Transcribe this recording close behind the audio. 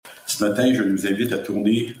Ce matin, je nous invite à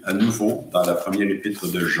tourner à nouveau dans la première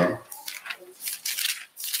épître de Jean.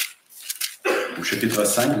 Au chapitre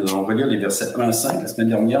 5, nous allons relire les versets 1 à 5. La semaine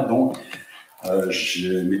dernière, donc,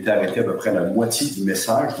 je m'étais arrêté à peu près à la moitié du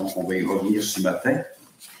message, donc on va y revenir ce matin.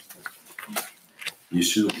 Bien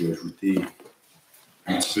sûr, j'ai ajouté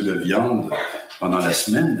un petit peu de viande pendant la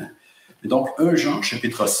semaine. Et donc, 1 Jean,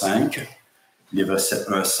 chapitre 5, les versets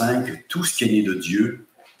 1 à 5, tout ce qui est né de Dieu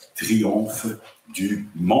triomphe du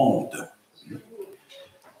monde.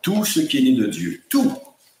 Tout ce qui est né de Dieu, tout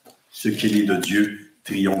ce qui est né de Dieu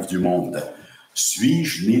triomphe du monde.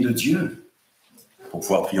 Suis-je né de Dieu pour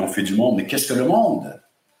pouvoir triompher du monde? Mais qu'est-ce que le monde?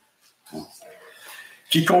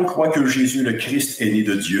 Quiconque croit que Jésus le Christ est né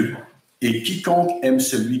de Dieu, et quiconque aime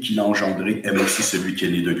celui qui l'a engendré, aime aussi celui qui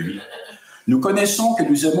est né de lui. Nous connaissons que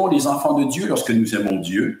nous aimons les enfants de Dieu lorsque nous aimons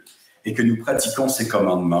Dieu et que nous pratiquons ses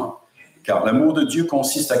commandements. Car l'amour de Dieu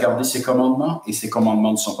consiste à garder ses commandements, et ses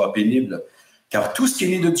commandements ne sont pas pénibles. Car tout ce qui est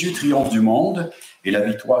né de Dieu triomphe du monde, et la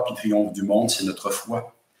victoire qui triomphe du monde, c'est notre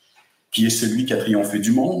foi. Qui est celui qui a triomphé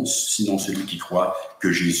du monde, sinon celui qui croit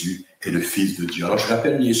que Jésus est le Fils de Dieu. Alors je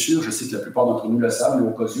rappelle bien sûr, je sais que la plupart d'entre nous le savent, mais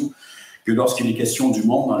au cas où, que lorsqu'il est question du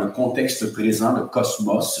monde, dans le contexte présent, le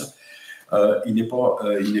cosmos, il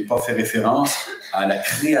n'est pas fait référence à la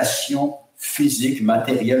création physique,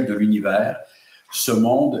 matérielle de l'univers. Ce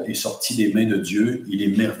monde est sorti des mains de Dieu, il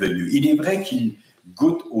est merveilleux. Il est vrai qu'il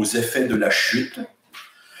goûte aux effets de la chute,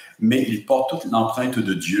 mais il porte toute l'empreinte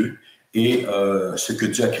de Dieu et ce que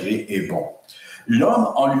Dieu a créé est bon. L'homme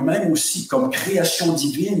en lui-même aussi, comme création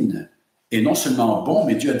divine, est non seulement bon,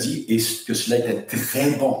 mais Dieu a dit que cela était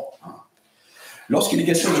très bon. Lorsqu'il est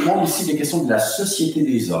question du monde, ici, il est question de la société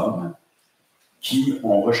des hommes qui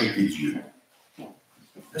ont rejeté Dieu.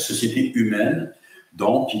 La société humaine,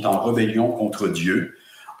 donc, qui est en rébellion contre Dieu,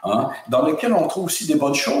 dans lequel on trouve aussi des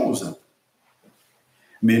bonnes choses,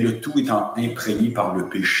 mais le tout étant imprégné par le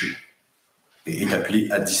péché et est appelé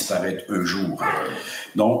à disparaître un jour.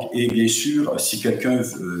 Donc, et bien sûr, si quelqu'un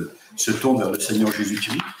se tourne vers le Seigneur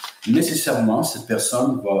Jésus-Christ, nécessairement, cette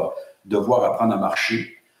personne va devoir apprendre à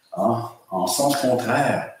marcher en sens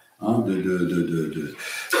contraire de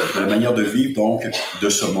la manière de vivre donc de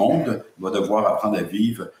ce monde, va devoir apprendre à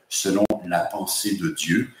vivre selon la pensée de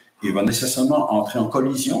Dieu et va nécessairement entrer en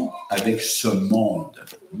collision avec ce monde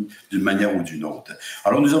d'une manière ou d'une autre.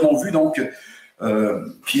 Alors nous avons vu donc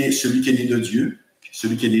qui est celui qui est né de Dieu.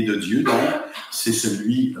 Celui qui est né de Dieu, donc, c'est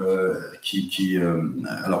celui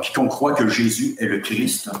alors quiconque croit que Jésus est le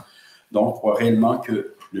Christ, donc croit réellement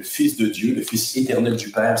que le Fils de Dieu, le Fils éternel du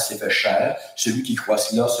Père, s'est fait chair, celui qui croit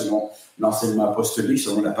cela selon l'enseignement apostolique,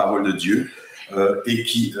 selon la parole de Dieu, et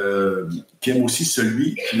qui aime aussi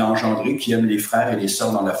celui qui l'a engendré, qui aime les frères et les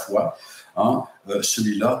sœurs dans la foi.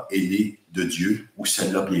 Celui-là est né de Dieu, ou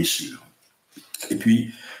celle-là, bien sûr. Et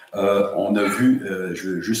puis, on a vu,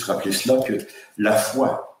 je veux juste rappeler cela, que la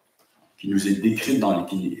foi qui nous est décrite,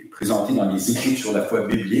 qui est présentée dans les écrits sur la foi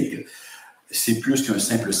biblique, c'est plus qu'un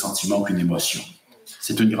simple sentiment, qu'une émotion.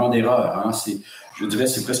 C'est une grande erreur. Je dirais,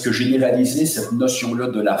 c'est presque généraliser cette notion-là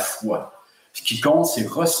de la foi. Ce qui compte, c'est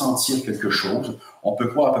ressentir quelque chose. On peut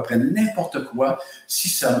croire à peu près n'importe quoi. Si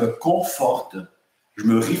ça me conforte, je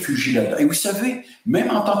me réfugie là-dedans. Et vous savez, même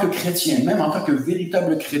en tant que chrétien, même en tant que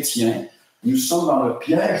véritable chrétien, nous sommes dans le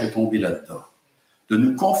piège de tomber là-dedans. De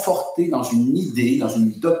nous conforter dans une idée, dans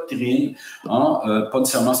une doctrine, pas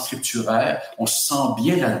nécessairement scripturaire. On se sent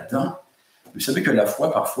bien là-dedans. Vous savez que la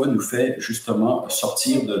foi, parfois, nous fait justement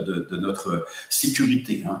sortir de notre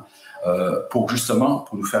sécurité, pour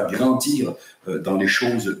nous faire grandir dans les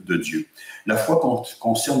choses de Dieu. La foi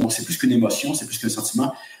concerne, c'est plus qu'une émotion, c'est plus qu'un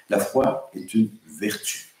sentiment. La foi est une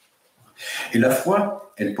vertu. Et la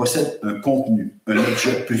foi, elle possède un contenu, un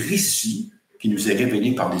objet précis qui nous est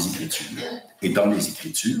révélé par les Écritures et dans les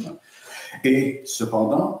Écritures. Et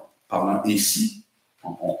cependant, parlant ainsi,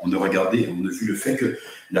 on a vu le fait que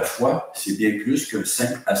la foi, c'est bien plus qu'un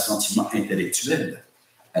simple assentiment intellectuel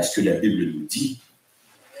à ce que la Bible nous dit.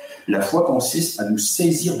 La foi consiste à nous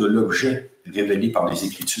saisir de l'objet révélé par les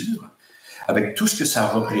Écritures, avec tout ce que ça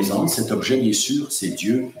représente. Cet objet, bien sûr, c'est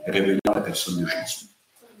Dieu révélé dans la personne de Jésus.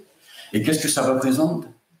 Et qu'est-ce que ça représente?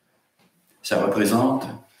 Ça représente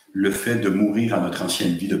le fait de mourir à notre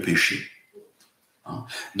ancienne vie de péché.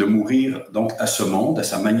 De mourir donc à ce monde, à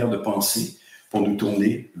sa manière de penser, pour nous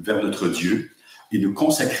tourner vers notre Dieu et nous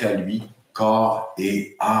consacrer à lui, corps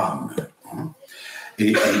et âme.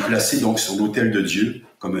 Et à nous placer donc sur l'autel de Dieu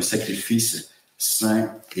comme un sacrifice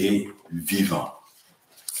saint et vivant.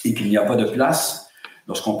 Et qu'il n'y a pas de place,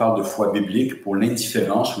 lorsqu'on parle de foi biblique, pour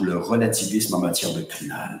l'indifférence ou le relativisme en matière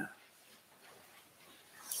doctrinale.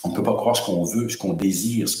 On ne peut pas croire ce qu'on veut, ce qu'on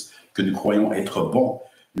désire, ce que nous croyons être bon,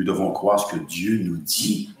 Nous devons croire ce que Dieu nous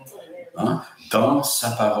dit, hein, dans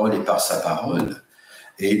sa parole et par sa parole.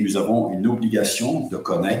 Et nous avons une obligation de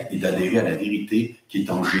connaître et d'adhérer à la vérité qui est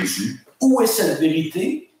en Jésus. Où est cette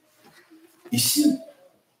vérité? Ici.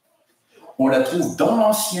 On la trouve dans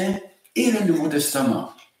l'Ancien et le Nouveau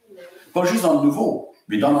Testament. Pas juste dans le Nouveau,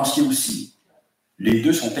 mais dans l'Ancien aussi. Les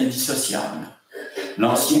deux sont indissociables.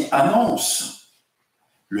 L'Ancien annonce.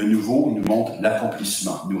 Le Nouveau nous montre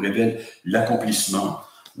l'accomplissement, nous révèle l'accomplissement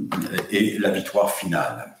et la victoire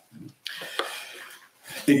finale.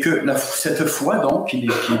 Et que cette foi, donc, qui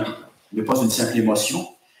n'est pas une simple émotion,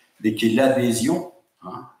 mais qui est l'adhésion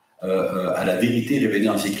à la vérité révélée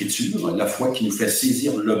dans les Écritures, la foi qui nous fait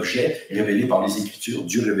saisir l'objet révélé par les Écritures,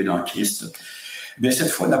 Dieu révélé en Christ. Mais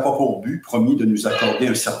cette foi n'a pas pour but, promis, de nous accorder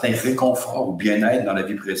un certain réconfort ou bien-être dans la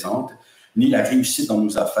vie présente, ni la réussite dans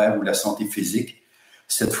nos affaires ou la santé physique.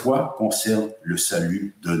 Cette foi concerne le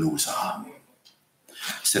salut de nos âmes.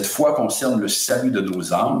 Cette foi concerne le salut de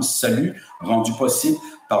nos âmes, salut rendu possible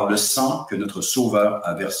par le sang que notre Sauveur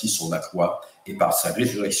a versé sur la croix et par sa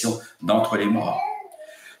résurrection d'entre les morts.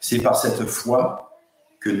 C'est par cette foi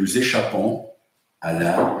que nous échappons à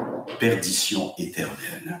la perdition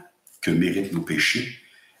éternelle que méritent nos péchés.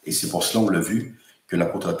 Et c'est pour cela, on l'a vu, que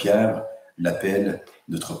l'apôtre Pierre l'appelle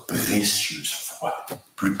notre précieuse foi,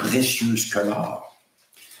 plus précieuse que l'or.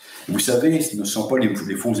 Vous savez, ce ne sont pas les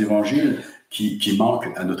faux évangiles qui manquent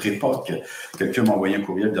à notre époque. Quelqu'un m'a envoyé un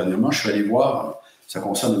courriel dernièrement, je suis allé voir, ça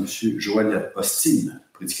concerne M. Joel Austin,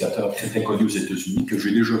 prédicateur très très connu aux États-Unis, que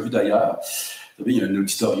j'ai déjà vu d'ailleurs. Vous savez, il y a un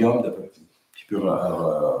auditorium qui peut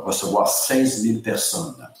recevoir 16 000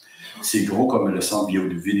 personnes. C'est gros comme le centre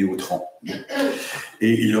Vidéotron.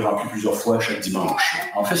 Et il le remplit plusieurs fois chaque dimanche.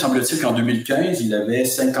 En fait, semble-t-il qu'en 2015, il avait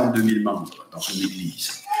 52 000 membres dans son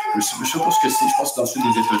église. Je ne sais pas ce que c'est, je pense que c'est dans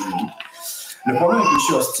celui des États-Unis. Le problème avec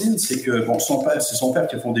M. Austin, c'est que, bon, c'est son père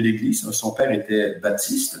qui a fondé l'église. Son père était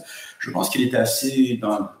baptiste. Je pense qu'il était assez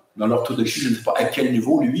dans l'orthodoxie, je ne sais pas à quel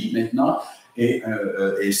niveau, lui, maintenant, et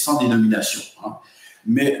sans dénomination. Hein.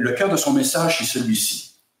 Mais le cœur de son message, c'est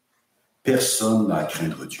celui-ci. Personne n'a à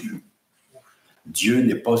craindre Dieu. Dieu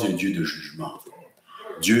n'est pas un Dieu de jugement.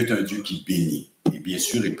 Dieu est un Dieu qui bénit. Et bien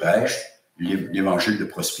sûr, il prêche l'évangile de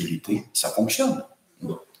prospérité. Ça fonctionne.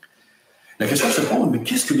 La question se pose, mais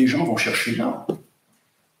qu'est-ce que les gens vont chercher là?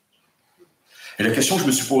 Et la question que je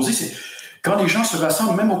me suis posée, c'est, quand les gens se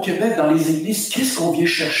rassemblent, même au Québec, dans les églises, qu'est-ce qu'on vient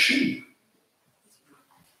chercher?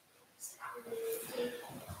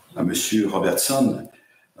 M. Robertson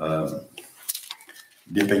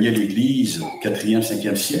dépeignait l'Église au 4e,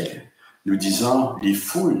 5e siècle, nous disant, les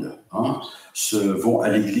foules vont à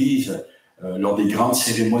l'Église lors des grandes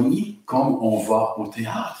cérémonies, comme on va au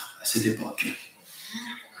théâtre à cette époque.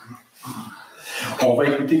 On va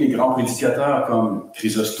écouter les grands prédicateurs comme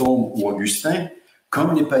Chrysostome ou Augustin,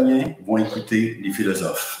 comme les païens vont écouter les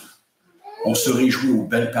philosophes. On se réjouit aux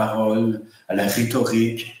belles paroles, à la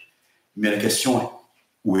rhétorique, mais la question est,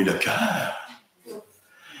 où est le cœur?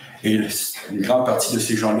 Et une grande partie de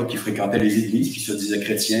ces gens-là qui fréquentaient les églises, qui se disaient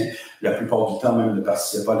chrétiens, la plupart du temps même ne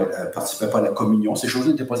participaient pas à la communion. Ces choses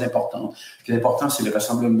n'étaient pas importantes. Ce qui est important, c'est le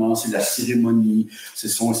rassemblement, c'est la cérémonie, ce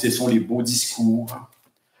sont les beaux discours.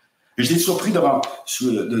 Et j'ai été surpris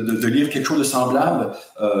de lire quelque chose de semblable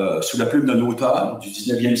sous la plume d'un auteur du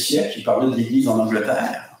 19e siècle qui parlait de l'Église en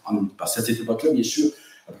Angleterre. Parce qu'à cette époque-là, bien sûr,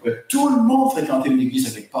 à peu près tout le monde fréquentait une Église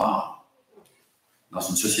à quelque part, dans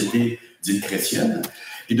une société dite chrétienne,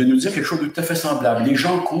 et de nous dire quelque chose de tout à fait semblable. Les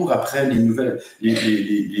gens courent après les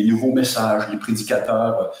nouveaux messages, les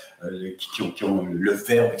prédicateurs qui ont le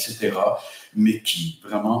verbe, etc., mais qui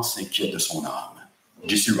vraiment s'inquiètent de son âme.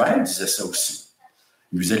 J.C. Ryle disait ça aussi.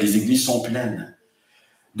 Il disait, les églises sont pleines.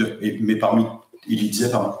 Mais il disait,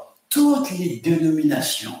 parmi toutes les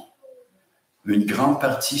dénominations, une grande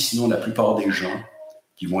partie, sinon la plupart des gens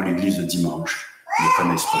qui vont à l'église le dimanche ne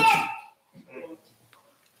connaissent pas Dieu.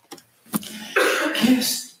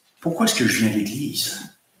 Pourquoi est-ce que je viens à l'église?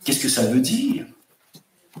 Qu'est-ce que ça veut dire?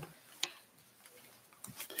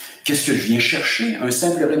 Qu'est-ce que je viens chercher? Un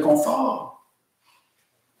simple réconfort?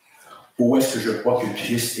 Ou est-ce que je crois que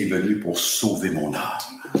Christ est venu pour sauver mon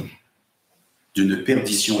âme d'une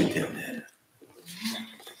perdition éternelle?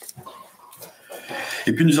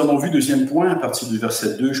 Et puis nous avons vu, deuxième point, à partir du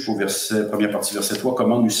verset 2 jusqu'au première partie verset 3,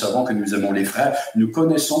 comment nous savons que nous aimons les frères. Nous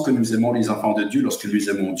connaissons que nous aimons les enfants de Dieu lorsque nous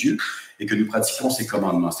aimons Dieu et que nous pratiquons ses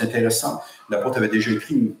commandements. C'est intéressant, l'apôtre avait déjà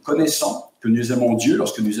écrit, nous connaissons que nous aimons Dieu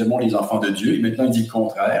lorsque nous aimons les enfants de Dieu. Et maintenant, il dit le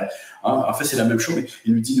contraire. En fait, c'est la même chose.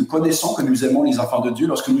 Il nous dit, nous connaissons que nous aimons les enfants de Dieu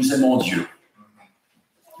lorsque nous aimons Dieu.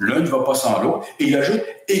 L'un ne va pas sans l'autre. Et il ajoute,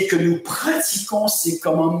 et que nous pratiquons ses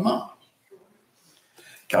commandements.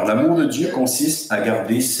 Car l'amour de Dieu consiste à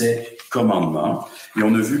garder ses commandements. Et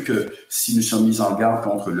on a vu que si nous sommes mis en garde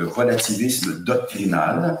contre le relativisme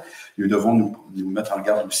doctrinal, nous devons nous mettre en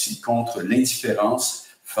garde aussi contre l'indifférence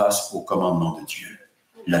face aux commandements de Dieu,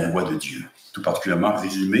 la loi de Dieu. Tout particulièrement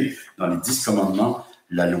résumé dans les 10 commandements,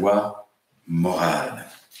 la loi morale.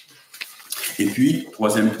 Et puis,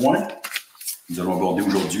 troisième point, nous allons aborder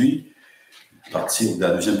aujourd'hui, à partir de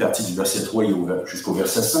la deuxième partie du verset 3 jusqu'au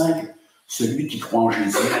verset 5, celui qui croit en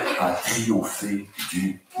Jésus a triomphé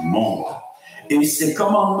du monde. Et ces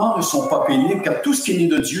commandements ne sont pas pénibles, car tout ce qui est né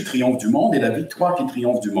de Dieu triomphe du monde, et la victoire qui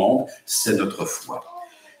triomphe du monde, c'est notre foi.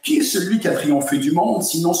 Qui est celui qui a triomphé du monde,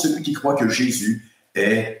 sinon celui qui croit que Jésus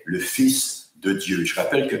est le Fils de Dieu? Je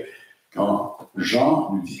rappelle que quand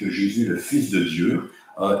Jean nous dit que Jésus est le Fils de Dieu,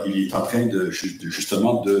 il est en train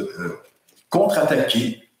justement de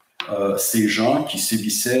contre-attaquer ces gens qui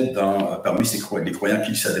sévissaient parmi les croyants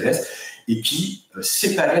qui s'adressent et qui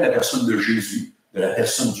séparaient la personne de Jésus de la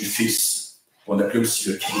personne du Fils, qu'on appelait aussi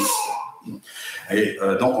le Christ. Et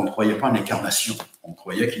donc, on ne croyait pas en l'incarnation. On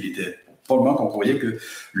croyait qu'il était... Probablement qu'on croyait que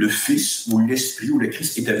le Fils ou l'Esprit ou le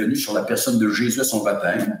Christ était venu sur la personne de Jésus à son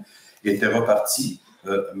baptême et était reparti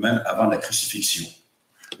même avant la crucifixion.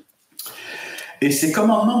 Et ces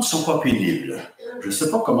commandements ne sont pas pénibles. Je ne sais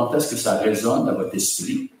pas comment est-ce que ça résonne dans votre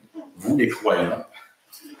esprit, vous les croyants.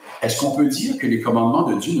 Est-ce qu'on peut dire que les commandements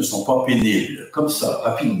de Dieu ne sont pas pénibles, comme ça,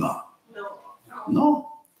 rapidement? Non.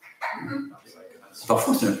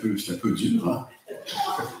 Parfois, c'est un peu dur, hein?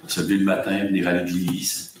 Se lever le matin, venir à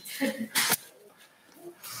l'église,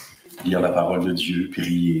 lire la parole de Dieu,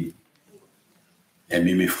 prier,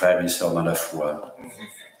 aimer mes frères et sœurs dans la foi,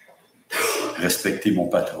 respecter mon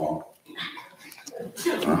patron,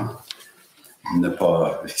 hein? Ne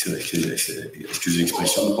pas, excusez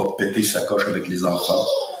l'expression, ne pas péter sa coche avec les enfants,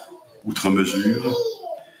 outre mesure.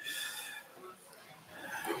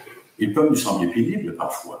 Ils peuvent nous sembler pénibles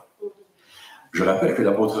parfois. Je rappelle que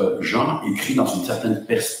l'apôtre Jean écrit dans une certaine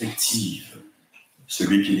perspective.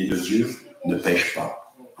 Celui qui est né de Dieu ne pêche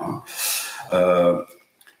pas. Hein?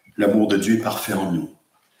 L'amour de Dieu est parfait en nous.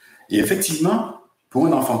 Et effectivement, pour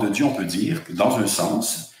un enfant de Dieu, on peut dire que dans un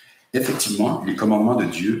sens, effectivement, les commandements de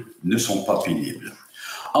Dieu ne sont pas pénibles.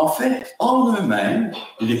 En fait, en eux-mêmes,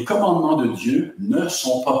 les commandements de Dieu ne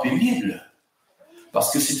sont pas pénibles.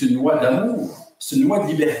 Parce que c'est une loi d'amour, c'est une loi de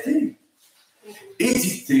liberté,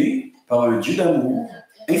 édictée par un Dieu d'amour,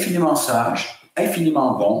 infiniment sage,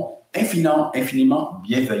 infiniment bon, infiniment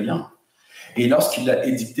bienveillant. Et lorsqu'il l'a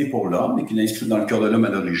édicté pour l'homme et qu'il l'a inscrit dans le cœur de l'homme à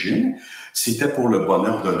l'origine, c'était pour le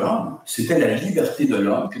bonheur de l'homme, c'était la liberté de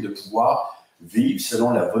l'homme que de pouvoir vivre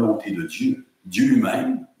selon la volonté de Dieu. Dieu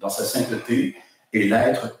lui-même, dans sa sainteté, est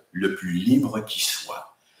l'être le plus libre qui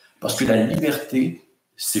soit. Parce que la liberté,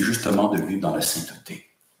 c'est justement de vivre dans la sainteté.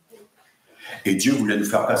 Et Dieu voulait nous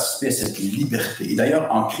faire participer à cette liberté. Et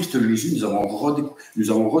d'ailleurs, en Christ Jésus, nous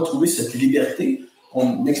avons retrouvé cette liberté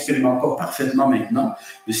qu'on n'expérimente pas parfaitement maintenant,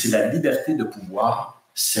 mais c'est la liberté de pouvoir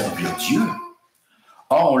servir Dieu.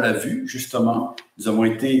 Or, on l'a vu, justement, nous avons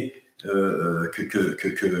été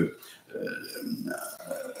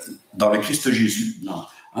dans le Christ Jésus,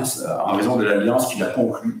 en raison de l'alliance qu'il a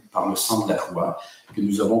conclue par le sang de la croix, que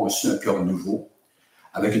nous avons reçu un cœur nouveau,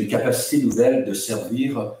 avec une capacité nouvelle de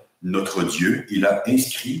servir notre Dieu. Il a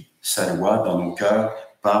inscrit sa loi dans nos cœurs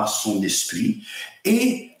par son esprit.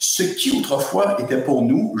 Et ce qui autrefois était pour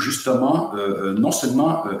nous, justement, non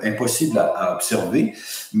seulement impossible à observer,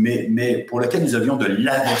 mais pour lequel nous avions de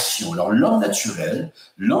l'aversion. Alors, l'homme naturel,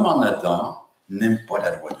 l'homme en Adam, n'aime pas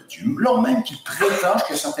la loi de Dieu. L'homme même qui prétend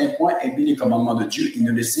qu'à certains points aimer les commandements de Dieu, il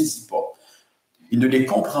ne les saisit pas. Il ne les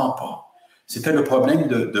comprend pas. C'était le problème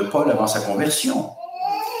de Paul avant sa conversion.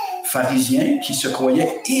 Pharisien qui se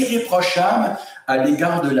croyait irréprochable à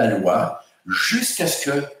l'égard de la loi, jusqu'à ce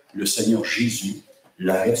que le Seigneur Jésus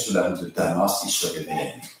l'arrête sur la route de Damas et se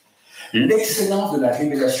révèle. L'excellence de la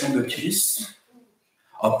révélation de Christ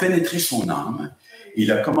a pénétré son âme. Il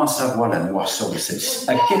a commencé à voir la noirceur de celle-ci.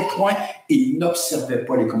 À quel point il n'observait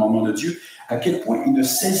pas les commandements de Dieu, à quel point il ne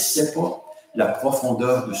saisissait pas la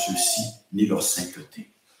profondeur de ceux-ci, ni leur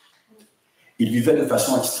sainteté. Il vivait de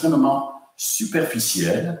façon extrêmement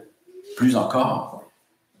superficielle. Plus encore,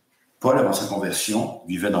 Paul, avant sa conversion,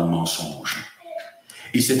 vivait dans le mensonge.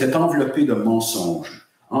 Il s'était enveloppé de mensonges.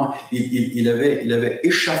 Hein? Il avait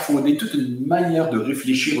échafaudé toute une manière de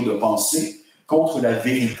réfléchir ou de penser contre la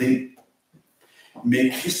vérité. Mais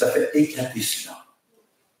Christ a fait éclater cela,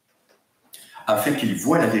 afin qu'il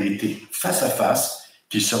voie la vérité face à face,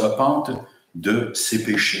 qu'il se repente de ses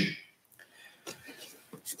péchés.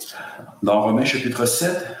 Dans Romains chapitre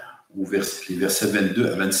 7, les versets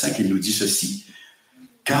 22 à 25, il nous dit ceci.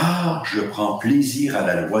 Car je prends plaisir à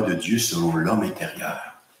la loi de Dieu selon l'homme intérieur,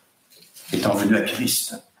 étant venu à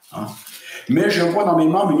Christ. Hein? Mais je vois dans mes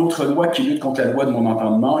membres une autre loi qui lutte contre la loi de mon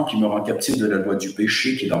entendement, qui me rend captif de la loi du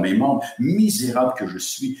péché qui est dans mes membres. Misérable que je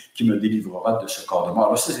suis, qui me délivrera de ce corps de mort.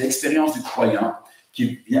 Alors ça, c'est l'expérience du croyant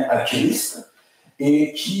qui vient à Christ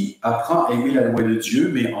et qui apprend à aimer la loi de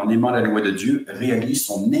Dieu, mais en aimant la loi de Dieu, réalise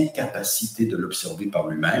son incapacité de l'observer par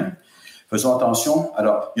lui-même. Faisons attention.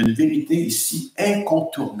 Alors, il y a une vérité ici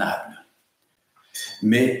incontournable.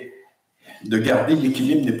 Mais de garder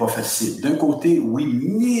l'équilibre n'est pas facile. D'un côté, oui,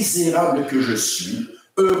 misérable que je suis,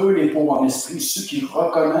 heureux les pauvres en esprit, ceux qui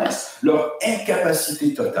reconnaissent leur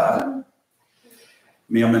incapacité totale.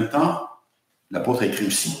 Mais en même temps, l'apôtre écrit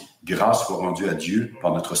aussi, grâce soit rendue à Dieu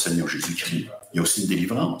par notre Seigneur Jésus-Christ. Il y a aussi une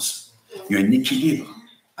délivrance. Il y a un équilibre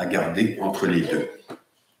à garder entre les deux.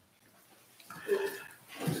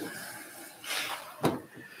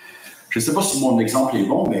 Je ne sais pas si mon exemple est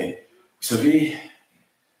bon, mais vous savez,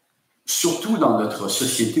 surtout dans notre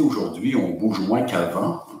société aujourd'hui, on bouge moins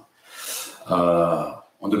qu'avant. On a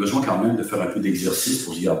besoin quand même de faire un peu d'exercice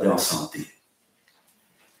pour se garder en santé.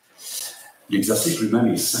 L'exercice lui-même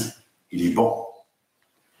est sain, il est bon.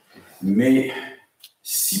 Mais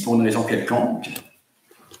si pour une raison quelconque,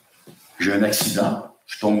 j'ai un accident,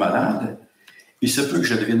 je tombe malade, il se peut que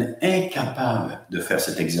je devienne incapable de faire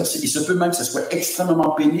cet exercice. Il se peut même que ce soit extrêmement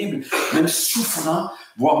pénible, même souffrant,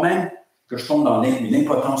 voire même que je tombe dans une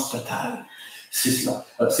impotence totale. C'est cela.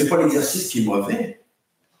 Ce n'est pas l'exercice qui est mauvais.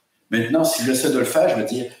 Maintenant, si j'essaie de le faire, je vais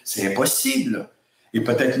dire, c'est impossible. Et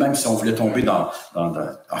peut-être même si on voulait tomber en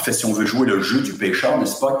fait, si on veut jouer le jeu du pécheur,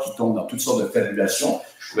 n'est-ce pas, qui tombe dans toutes sortes de fabulations,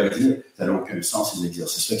 je pourrais dire, ça n'a aucun sens, ces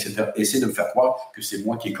exercices-là, etc. Essayer de me faire croire que c'est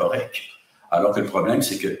moi qui est correct. Alors que le problème,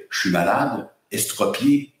 c'est que je suis malade,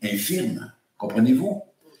 estropié, infirme. Comprenez-vous?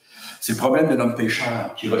 C'est le problème de l'homme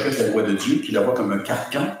pécheur qui rejette la loi de Dieu, qui la voit comme un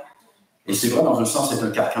carcan. Et c'est vrai, dans un sens, c'est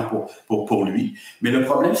un carcan pour lui. Mais le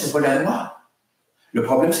problème, c'est pas la loi. Le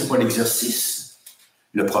problème, c'est pas l'exercice.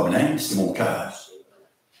 Le problème, c'est mon cœur.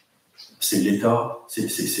 C'est l'état,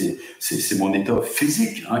 c'est mon état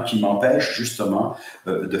physique qui m'empêche justement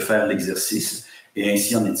de faire l'exercice. Et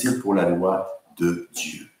ainsi en est-il pour la loi de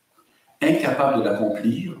Dieu. Incapable de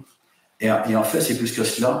l'accomplir, et en fait, c'est plus que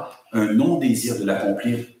cela, un non-désir de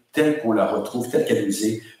l'accomplir telle qu'on la retrouve, telle qu'elle nous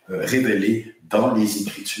est révélée dans les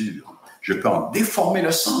Écritures. Je peux en déformer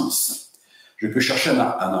le sens. Je peux chercher à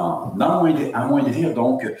amoindrir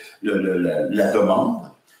donc la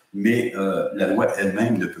demande, mais la loi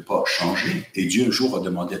elle-même ne peut pas changer. Et Dieu, un jour, va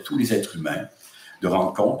demander à tous les êtres humains de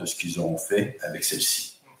rendre compte de ce qu'ils auront fait avec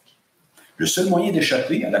celle-ci. Le seul moyen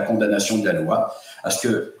d'échapper à la condamnation de la loi, à ce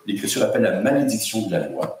que l'Écriture appelle la malédiction de la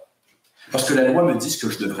loi, parce que la loi me dit ce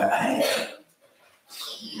que je devrais être,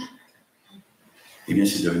 eh bien,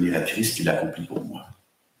 c'est de venir à Christ qui l'accomplit pour moi.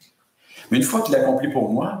 Mais une fois qu'il l'accomplit pour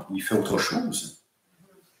moi, il fait autre chose.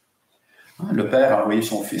 Le Père a envoyé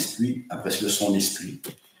son Fils, lui, après cela son Esprit,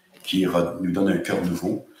 qui nous donne un cœur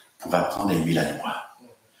nouveau pour apprendre à aimer la loi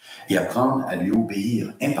et apprendre à lui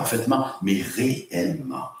obéir imparfaitement, mais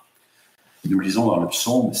réellement. Nous lisons dans le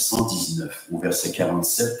psaume 119, au verset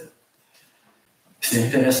 47. C'est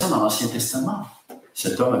intéressant dans l'Ancien Testament.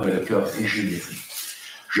 Cet homme avait le cœur régénéré.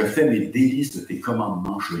 Je fais mes délices de tes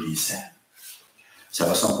commandements, je les aime. Ça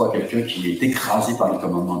ne ressemble pas à quelqu'un qui est écrasé par les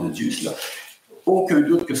commandements de Dieu, cela. Aucun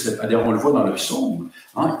doute que c'est. D'ailleurs, on le voit dans le psaume.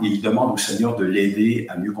 Il demande au Seigneur de l'aider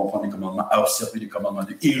à mieux comprendre les commandements, à observer les commandements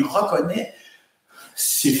de Dieu. Il reconnaît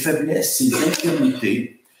ses faiblesses, ses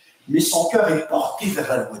infirmités, mais son cœur est porté vers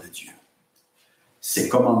la loi de Dieu. Ses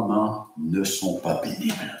commandements ne sont pas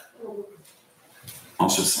pénibles. En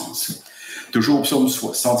ce sens. Toujours au psaume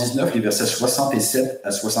 119, les versets 67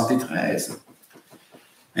 à 73.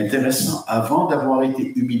 Intéressant. Avant d'avoir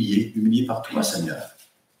été humilié par toi, Seigneur,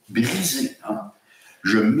 brisé,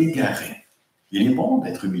 je m'égarais. Il est bon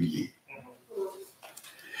d'être humilié.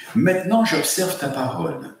 Maintenant, j'observe ta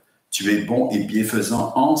parole. Tu es bon et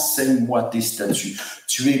bienfaisant. Enseigne-moi tes statuts.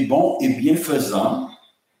 Tu es bon et bienfaisant.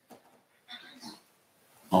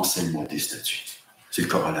 Enseigne-moi tes statuts. C'est le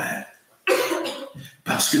corollaire.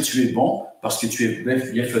 Parce que tu es bon, parce que tu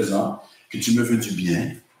es bienfaisant, que tu me veux du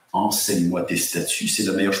bien, enseigne-moi tes statuts. C'est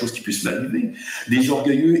la meilleure chose qui puisse m'arriver. Des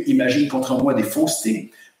orgueilleux imaginent contre moi des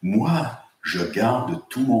faussetés. Moi, je garde de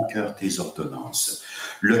tout mon cœur tes ordonnances.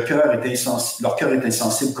 Leur cœur est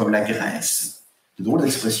insensible comme la graisse. C'est drôle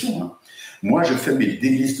d'expression, Moi, je fais mes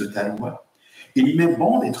délices de ta loi. Il m'est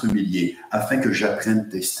bon d'être humilié afin que j'apprenne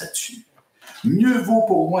tes statuts. Mieux vaut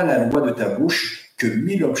pour moi la loi de ta bouche que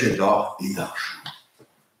 1000 objets d'or et d'argent.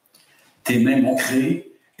 Tes mains m'ont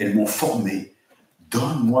créé, elles m'ont formé.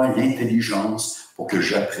 Donne-moi l'intelligence pour que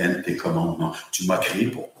j'apprenne tes commandements. Tu m'as créé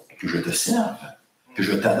pour que je te serve, que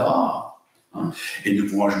je t'adore. Hein? Et nous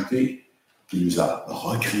pouvons ajouter qu'il nous a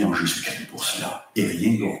recréés en Jésus-Christ pour cela, et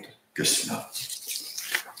rien d'autre que cela.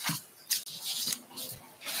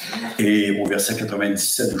 Et au verset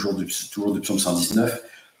 97, toujours du psaume 119,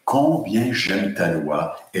 « Combien j'aime ta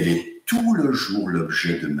loi, elle est tout le jour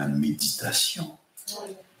l'objet de ma méditation. »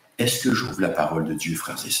 Est-ce que j'ouvre la parole de Dieu,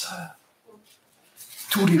 frères et sœurs?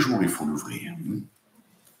 Tous les jours, il faut l'ouvrir.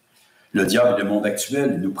 Le diable et le monde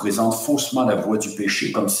actuel nous présentent faussement la voie du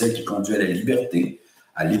péché comme celle qui conduit à la liberté,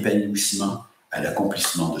 à l'épanouissement, à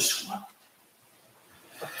l'accomplissement de soi.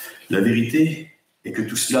 La vérité est que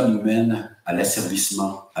tout cela nous mène à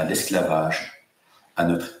l'asservissement, à l'esclavage, à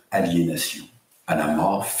notre aliénation, à la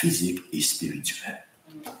mort physique et spirituelle.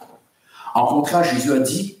 En contraste, Jésus a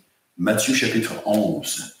dit, Matthieu chapitre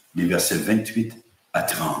 11, les versets 28 à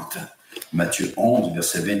 30. Matthieu 11,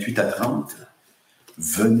 versets 28 à 30. «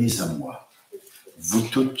 Venez à moi, vous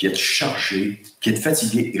toutes qui êtes chargés, qui êtes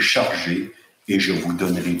fatigués et chargés, et je vous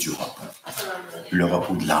donnerai du repos. » Le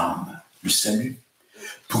repos de l'âme, le salut.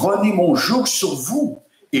 « Prenez mon joug sur vous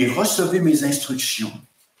et recevez mes instructions.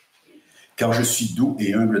 Car je suis doux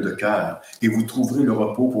et humble de cœur, et vous trouverez le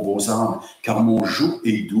repos pour vos âmes, car mon joug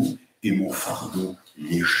est doux et mon fardeau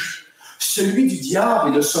léger. » Celui du diable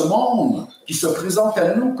et de ce monde qui se présente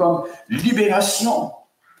à nous comme libération,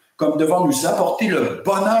 comme devant nous apporter le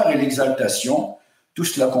bonheur et l'exaltation, tout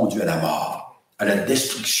cela conduit à la mort, à la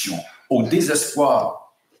destruction, au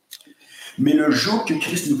désespoir. Mais le joug que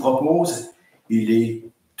Christ nous propose, il est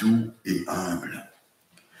doux et humble.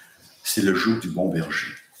 C'est le joug du bon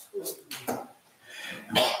berger.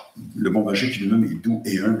 Le bon berger qui lui-même est doux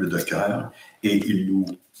et humble de cœur, et il nous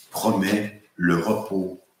promet le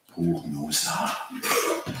repos pour nos âmes.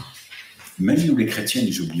 Même nous les chrétiens,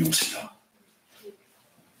 nous oublions cela.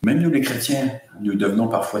 Même nous les chrétiens, nous devenons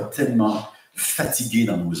parfois tellement fatigués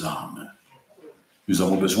dans nos âmes. Nous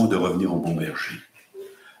avons besoin de revenir au bon berger,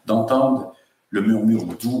 d'entendre le murmure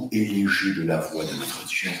doux et léger de la voix de notre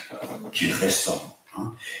Dieu, qu'il restaure.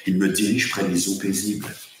 Hein? Il me dirige près des eaux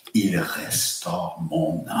paisibles. Il restaure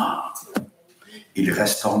mon âme. Il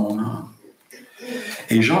restaure mon âme.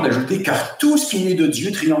 Et Jean d'ajouter, car tout ce qui est né de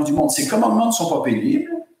Dieu triomphe du monde. Ces commandements ne sont pas pénibles,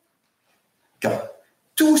 car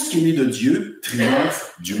tout ce qui est né de Dieu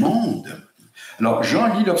triomphe du monde. Alors,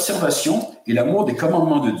 Jean lie l'observation et l'amour des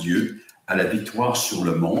commandements de Dieu à la victoire sur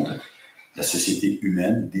le monde, la société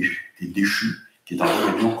humaine déchue, qui est en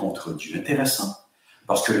rébellion contre Dieu. Intéressant,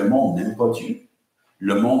 parce que le monde n'aime pas Dieu.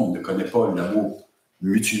 Le monde ne connaît pas l'amour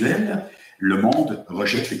mutuel. Le monde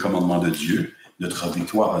rejette les commandements de Dieu. Notre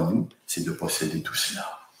victoire à nous, c'est de posséder tout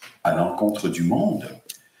cela, à l'encontre du monde.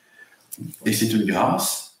 Et c'est une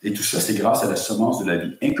grâce, et tout ça, c'est grâce à la semence de la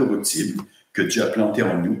vie incorruptible que Dieu a plantée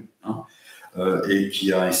en nous, hein, et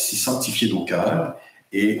qui a ainsi sanctifié nos cœurs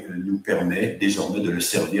et nous permet désormais de le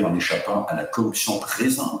servir en échappant à la corruption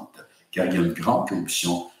présente, car il y a une grande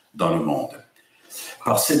corruption dans le monde.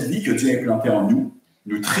 Par cette vie que Dieu a implantée en nous,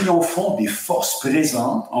 nous triomphons des forces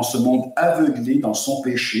présentes en ce monde aveuglé dans son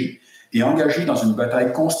péché et engagé dans une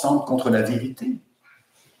bataille constante contre la vérité.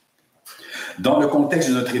 Dans le contexte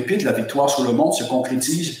de notre épître, la victoire sur le monde se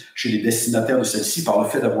concrétise chez les destinataires de celle-ci par le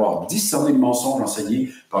fait d'avoir discerné le mensonge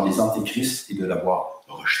enseigné par les antéchrists et de l'avoir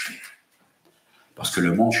rejeté. Parce que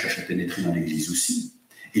le monde cherche à pénétrer dans l'Église aussi.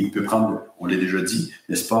 Et il peut prendre, on l'a déjà dit,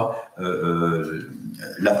 n'est-ce pas,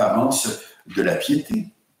 l'apparence de la piété.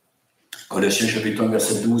 Colossiens chapitre 1,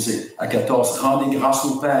 verset 12 à 14. « Rendez grâce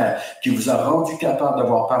au Père qui vous a rendu capable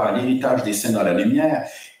d'avoir part à l'héritage des saints dans la lumière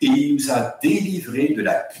et il nous a délivrés de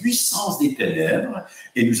la puissance des ténèbres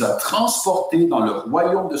et nous a transportés dans le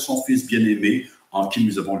royaume de son Fils bien-aimé en qui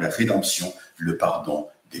nous avons la rédemption, le pardon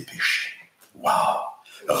des péchés. » Wow!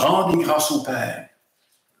 Rendez grâce au Père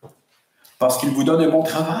parce qu'il vous donne un bon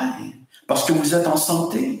travail, parce que vous êtes en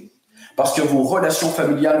santé, parce que vos relations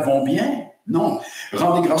familiales vont bien. Non,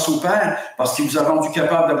 rendez grâce au Père parce qu'il vous a rendu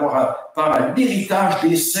capable d'avoir part à l'héritage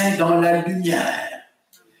des saints dans la lumière.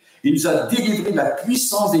 Il nous a délivrés de la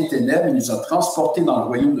puissance des ténèbres et nous a transportés dans le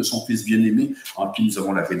royaume de son Fils bien-aimé en qui nous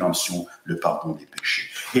avons la rédemption, le pardon des péchés.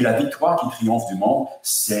 Et la victoire qui triomphe du monde,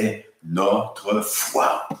 c'est notre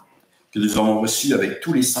foi que nous avons reçue avec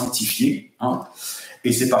tous les sanctifiés. Hein?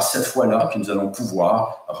 Et c'est par cette foi-là que nous allons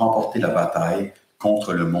pouvoir remporter la bataille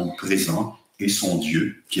contre le monde présent et son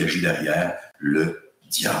Dieu qui agit derrière le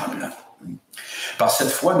diable. Par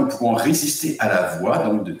cette foi, nous pouvons résister à la voix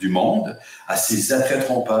donc, du monde, à ses attraits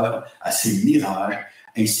trompeurs, à ses mirages,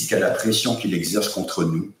 ainsi qu'à la pression qu'il exerce contre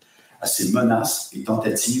nous, à ses menaces et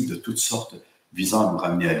tentatives de toutes sortes visant à nous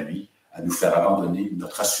ramener à lui, à nous faire abandonner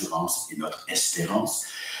notre assurance et notre espérance.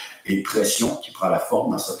 Et pression qui prend la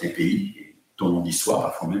forme dans certains pays, et tout au long de l'histoire,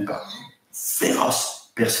 parfois même par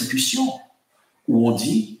féroce persécution, où on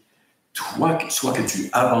dit, toi, soit que tu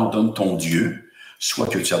abandonnes ton Dieu, soit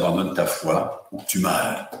que tu abandonnes ta foi, ou que tu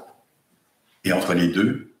meurs. Et entre les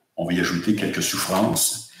deux, on va y ajouter quelques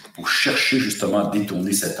souffrances pour chercher justement à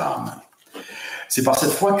détourner cette âme. C'est par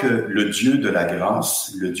cette foi que le Dieu de la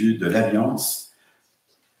grâce, le Dieu de l'alliance,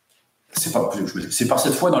 c'est par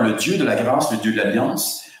cette foi dans le Dieu de la grâce, le Dieu de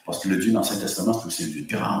l'alliance, parce que le Dieu dans l'Ancien Testament, c'est aussi le Dieu de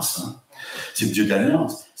grâce, hein? C'est le Dieu de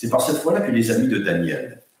l'alliance. C'est par cette foi-là que les amis de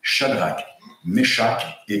Daniel, Shadrach, Meshach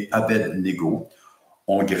et Abed-Négo,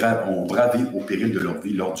 ont bravé au péril de leur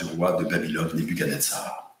vie lors du roi de Babylone,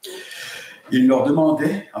 Nebuchadnezzar. Il leur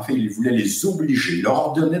demandait, enfin, il voulait les obliger, il leur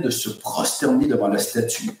ordonnait de se prosterner devant la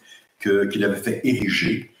statue qu'il avait fait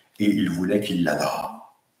ériger, et il voulait qu'ils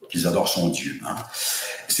l'adorent, qu'ils adorent son Dieu. Hein.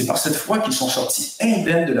 C'est par cette foi qu'ils sont sortis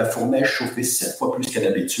indemnes de la fournaise chauffée 7 fois plus qu'à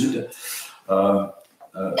l'habitude.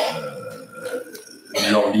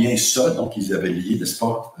 Leurs liens seuls, donc ils avaient lié, n'est-ce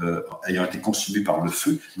pas, ayant été consumés par le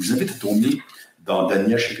feu. Je vous invite à tourner dans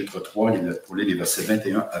Daniel chapitre 3, pour lire les versets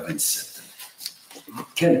 21 à 27.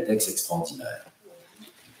 Quel texte extraordinaire!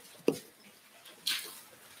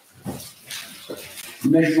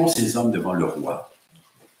 Imaginons ces hommes devant le roi.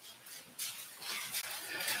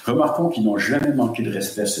 Remarquons qu'ils n'ont jamais manqué de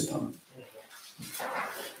respect à cet homme. Ils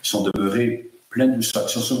sont demeurés pleins de douceur,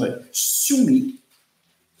 ils sont demeurés soumis,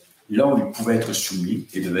 là où ils pouvaient être soumis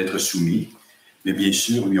et devaient être soumis, mais bien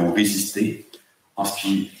sûr, ils ont résisté en ce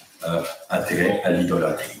qui a trait à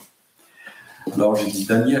l'idolâtrie. Alors, je dis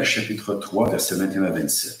Daniel chapitre 3, versets 21 à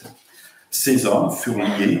 27. Ces hommes furent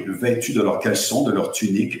liés, vêtus de leurs caleçons, de leurs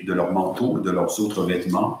tuniques, de leurs manteaux et de leurs autres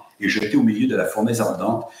vêtements, et jetés au milieu de la fournaise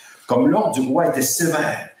ardente, comme l'ordre du roi était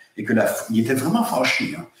sévère, et que il était vraiment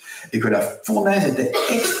fâché, hein, et que la fournaise était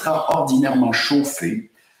extraordinairement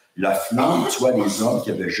chauffée, la flamme tua les hommes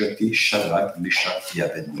qui avaient jeté Shadrach, Meshach et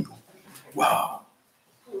Abed-Négo. Wow!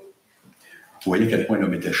 Vous voyez à quel point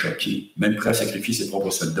l'homme était choqué, même prêt à sacrifier ses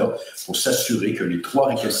propres soldats pour s'assurer que les 3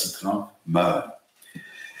 récalcitrants meurent.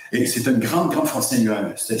 Et c'est une grande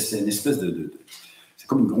fontaine, c'est une espèce c'est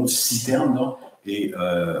comme une grosse citerne, là, et,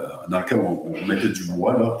 dans laquelle on mettait du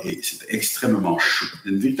bois, là, et c'était extrêmement chaud,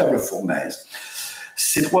 une véritable fournaise.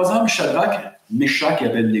 Ces 3 hommes, Shadrach, Meshach et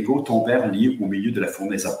Abed-Négo, tombèrent liés au milieu de la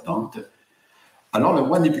fournaise ardente. Alors le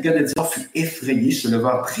roi Nebuchadnezzar fut effrayé, se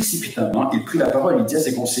leva précipitamment, il prit la parole, il dit à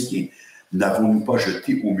ses conseillers, « N'avons-nous pas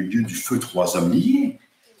jeté au milieu du feu 3 hommes liés? »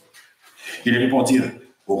 Ils répondirent,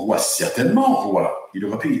 « Au roi, certainement, roi. » Il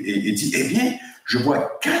reprit et dit, « Eh bien, je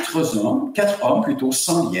vois 4 hommes plutôt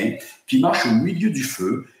sans lien, qui marchent au milieu du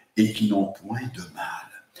feu et qui n'ont point de mal. »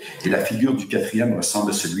 Et la figure du 4e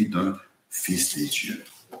ressemble à celui d'un fils des dieux.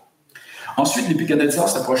 Ensuite, Nebuchadnezzar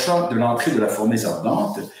s'approcha de l'entrée de la fournaise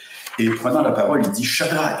ardente et prenant la parole, il dit, «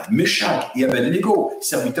 Shadrach, Meshach et Abed-Négo,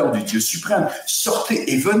 serviteurs du Dieu suprême,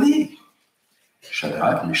 sortez et venez. »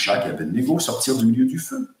 Shadrach, Meshach et Abed-Négo sortirent du milieu du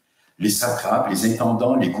feu. Les satrapes, les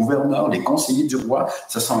intendants, les gouverneurs, les conseillers du roi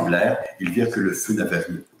s'assemblèrent. Ils virent que le feu n'avait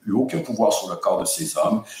eu aucun pouvoir sur le corps de ces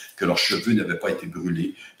hommes, que leurs cheveux n'avaient pas été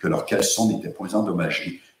brûlés, que leurs caleçons n'étaient point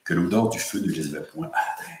endommagés, que l'odeur du feu ne les avait point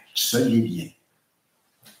atteints. Seuls les liens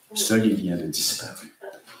avaient disparu.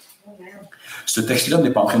 Ce texte-là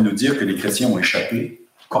n'est pas en train de nous dire que les chrétiens ont échappé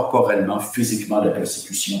corporellement, physiquement à la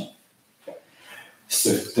persécution. Ce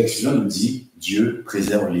texte-là nous dit « Dieu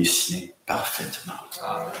préserve les siens parfaitement. »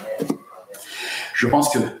 Je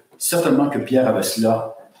pense que certainement que Pierre avait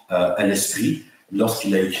cela à l'esprit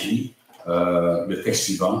lorsqu'il a écrit le texte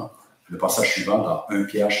suivant, le passage suivant dans 1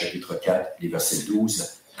 Pierre chapitre 4, les versets 12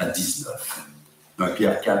 à 19. 1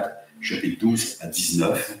 Pierre 4, chapitre 12 à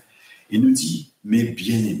 19. Il nous dit « Mes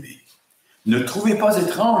bien-aimés, ne trouvez pas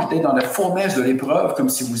étrange d'être dans la fournaise de l'épreuve comme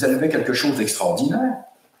si vous avez quelque chose d'extraordinaire.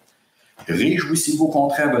 Réjouissez-vous au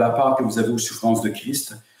contraire de la part que vous avez aux souffrances de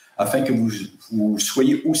Christ, afin que vous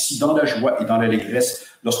soyez aussi dans la joie et dans l'allégresse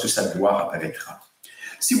lorsque sa gloire apparaîtra.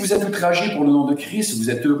 Si vous êtes outragés pour le nom de Christ,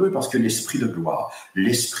 vous êtes heureux parce que l'Esprit de gloire,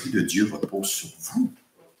 l'Esprit de Dieu repose sur vous.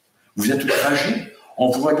 Vous êtes outragés, on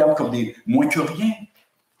vous regarde comme des moins que rien,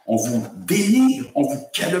 on vous dénigre, on vous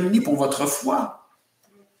calomnie pour votre foi.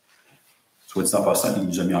 Soit dit en passant, il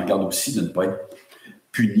nous a mis en garde aussi de ne pas être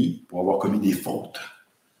punis pour avoir commis des fautes.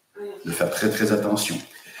 De faire très, très attention.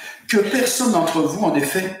 Que personne d'entre vous, en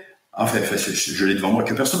effet, je l'ai devant moi,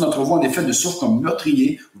 que personne d'entre vous, en effet, ne souffre comme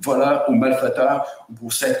meurtrier, voleur ou malfaiteur, ou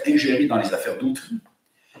pour s'être ingéré dans les affaires d'autrui.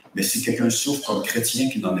 Mais si quelqu'un souffre comme chrétien,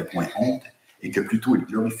 qu'il n'en ait point honte, et que plutôt il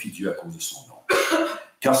glorifie Dieu à cause de son nom.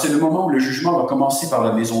 Car c'est le moment où le jugement va commencer par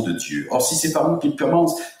la maison de Dieu. Or, si c'est par nous qu'il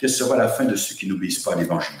commence, quelle sera la fin de ceux qui n'obéissent pas à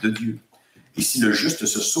l'évangile de Dieu? Et si le juste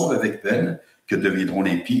se sauve avec peine, que deviendront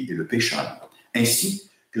l'impie et le pécheur? Ainsi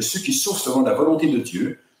que ceux qui sauvent selon la volonté de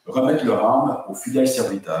Dieu remettent leur âme au fidèle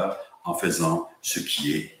serviteur en faisant ce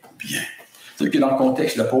qui est bien. C'est-à-dire que dans le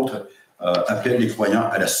contexte, l'apôtre appelle les croyants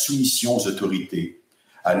à la soumission aux autorités,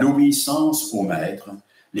 à l'obéissance aux maîtres,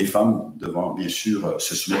 les femmes devant bien sûr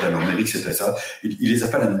se soumettre à leur mérite, etc. Il les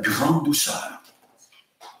appelle à une grande douceur.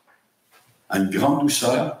 À une grande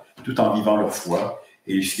douceur, tout en vivant leur foi.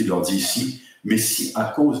 Et ce qu'il leur dit ici, mais si à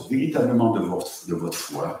cause véritablement de votre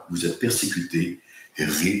foi, vous êtes persécutés,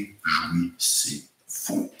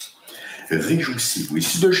 réjouissez-vous. Réjouissez-vous. Et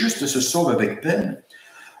si le juste se sauve avec peine,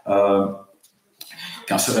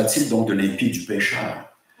 qu'en sera-t-il donc de l'impie et du pécheur?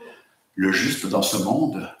 Le juste dans ce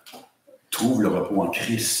monde trouve le repos en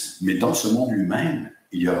Christ, mais dans ce monde lui-même,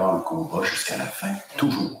 il y aura un combat jusqu'à la fin,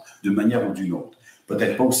 toujours, d'une manière ou d'une autre.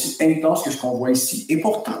 Peut-être pas aussi intense que ce qu'on voit ici, et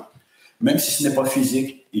pourtant, même si ce n'est pas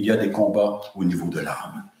physique, il y a des combats au niveau de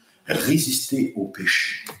l'âme. Résister au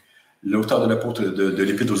péché. L'auteur de l'apôtre de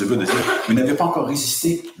l'Épître aux Hébreux dit « Vous n'avez pas encore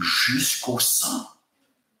résisté jusqu'au sang. »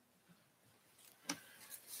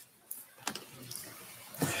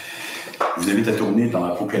 Je vous invite à tourner dans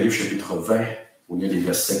l'Apocalypse chapitre 20, où il y a les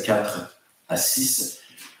versets 4 à 6.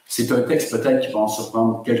 C'est un texte peut-être qui va en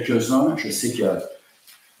surprendre quelques-uns. Je sais qu'il y a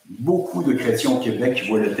beaucoup de chrétiens au Québec qui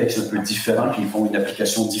voient le texte un peu différent, qui font une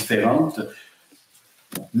application différente.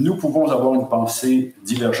 Nous pouvons avoir une pensée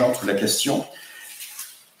divergente sur la question,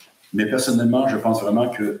 mais personnellement, je pense vraiment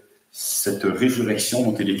que cette résurrection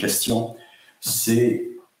dont il est question, c'est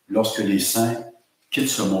lorsque les saints quittent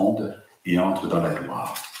ce monde et entrent dans la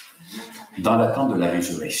gloire, dans l'attente de la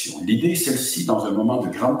résurrection. L'idée est celle-ci, dans un moment de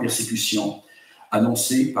grande persécution,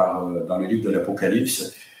 annoncée dans le livre de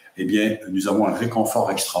l'Apocalypse, eh bien, nous avons un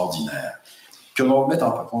réconfort extraordinaire qu'on doit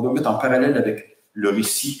mettre en parallèle avec le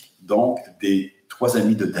récit, donc, des 3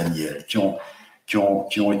 amis de Daniel qui ont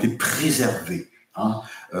été préservés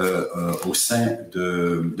au sein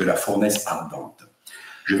de la fournaise ardente.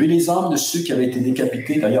 Je vais les âmes de ceux qui avaient été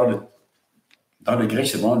décapités. D'ailleurs, dans le grec,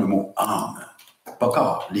 c'est vraiment le mot « âme ». Pas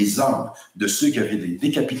corps, les âmes de ceux qui avaient été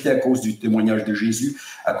décapités à cause du témoignage de Jésus,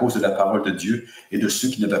 à cause de la parole de Dieu, et de ceux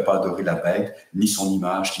qui n'avaient pas adoré la bête, ni son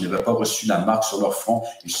image, qui n'avaient pas reçu la marque sur leur front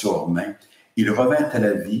et sur leurs mains. Ils revinrent à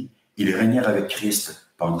la vie, ils régnèrent avec Christ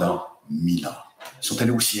pendant 1000 ans. Ils sont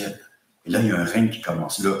allés au ciel. Et là, il y a un règne qui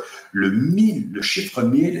commence. Le chiffre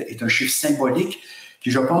 1000 est un chiffre symbolique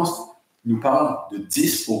qui, je pense, nous parle de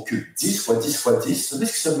 10 au cube. 10 fois 10 fois 10. Vous savez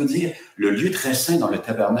ce que ça veut dire? Le lieu très saint dans le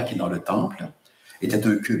tabernacle et dans le temple était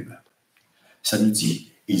un cube. Ça nous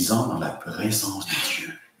dit, ils entrent dans la présence de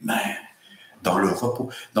Dieu, même, dans le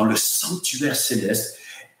repos, dans le sanctuaire céleste,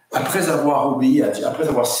 après avoir obéi à Dieu, après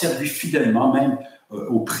avoir servi fidèlement, même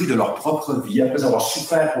au prix de leur propre vie, après avoir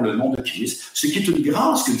souffert pour le nom de Christ, ce qui est une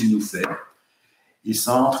grâce que Dieu nous fait, ils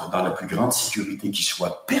entrent dans la plus grande sécurité qui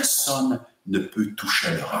soit. Personne ne peut toucher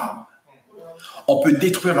à leur âme. On peut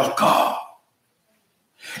détruire leur corps.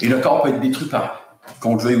 Et le corps peut être détruit par...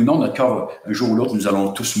 Qu'on le veuille ou non, notre corps, un jour ou l'autre, nous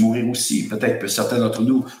allons tous mourir aussi. Peut-être que certains d'entre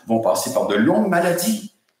nous vont passer par de longues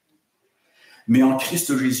maladies. Mais en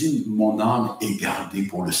Christ Jésus, mon âme est gardée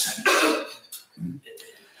pour le salut.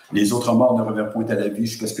 Les autres morts ne reviennent point à la vie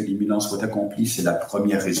jusqu'à ce que les 1000 ans soient accomplis. C'est la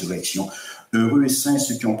première résurrection. Heureux et saints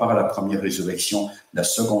ceux qui ont part à la première résurrection. La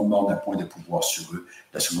seconde mort n'a point de pouvoir sur eux.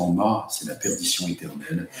 La seconde mort, c'est la perdition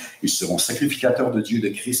éternelle. Ils seront sacrificateurs de Dieu, de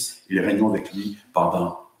Christ. Ils régneront avec lui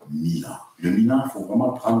pendant 1000 ans. Le 1000 ans, il faut vraiment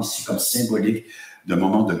le prendre ici comme symbolique d'un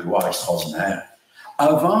moment de gloire extraordinaire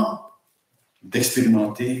avant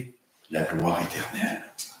d'expérimenter la gloire éternelle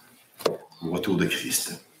au retour de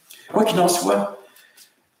Christ. Quoi qu'il en soit,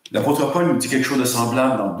 l'apôtre Paul nous dit quelque chose de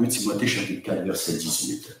semblable dans 2 Timothée chapitre 4, verset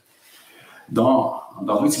 18. Dans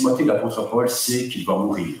 2 Timothée, l'apôtre Paul sait qu'il va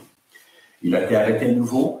mourir. Il a été arrêté à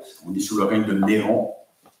nouveau. On est sous le règne de Néron,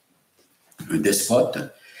 un despote,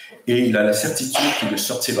 et il a la certitude qu'il ne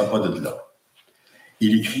sortira pas de là.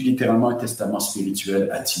 Il écrit littéralement un testament spirituel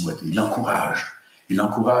à Timothée. Il l'encourage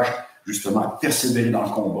justement à persévérer dans le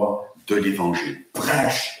combat de l'Évangile.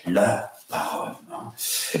 Prêche la parole.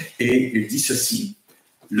 Et il dit ceci: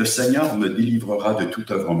 le Seigneur me délivrera de toute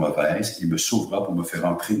œuvre mauvaise, il me sauvera pour me faire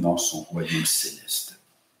entrer dans son royaume céleste.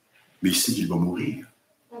 Mais il sait qu'il va mourir.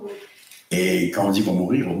 Et quand on dit qu'il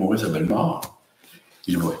va mourir sa belle mort.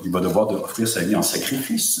 Il va devoir offrir sa vie en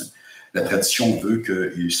sacrifice. La tradition veut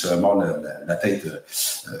qu'il sera mort la tête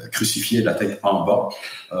crucifiée, la tête en bas.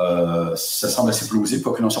 Ça semble assez plausible.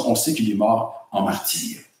 On sait qu'il est mort en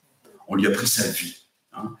martyr. On lui a pris sa vie.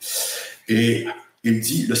 Et il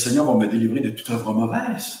dit, le Seigneur va me délivrer de toute œuvre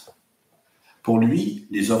mauvaise. Pour lui,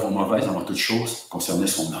 les œuvres mauvaises, avant toute chose, concernaient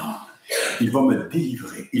son âme. Il va me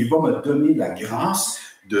délivrer. Il va me donner la grâce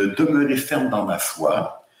de demeurer ferme dans ma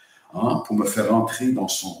foi, pour me faire entrer dans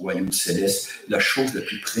son royaume céleste. La chose la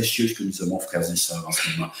plus précieuse que nous avons, frères et sœurs, en ce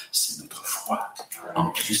moment, c'est notre foi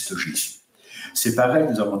en Christ Jésus. C'est pareil,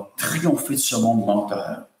 nous avons triomphé de ce monde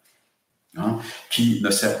menteur, qui ne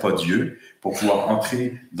sert pas Dieu, pour pouvoir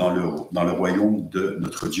entrer dans le royaume de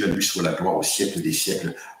notre Dieu. À lui soit la gloire au siècle des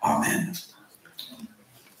siècles. Amen.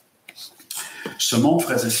 Ce monde,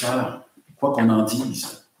 frères et sœurs, quoi qu'on en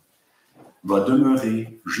dise, va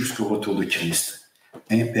demeurer jusqu'au retour de Christ,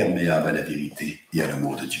 imperméable à la vérité et à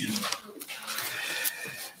l'amour de Dieu.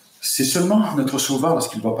 C'est seulement notre Sauveur,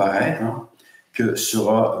 lorsqu'il va paraître, que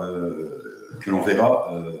l'on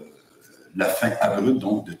verra la fin abrupte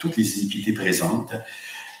donc, de toutes les iniquités présentes,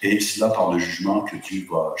 et cela par le jugement que Dieu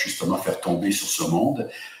va justement faire tomber sur ce monde,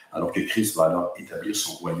 alors que Christ va alors établir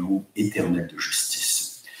son royaume éternel de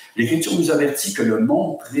justice. L'Écriture nous avertit que le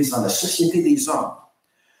monde présent, la société des hommes,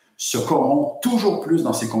 se corrompt toujours plus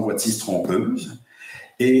dans ses convoitises trompeuses,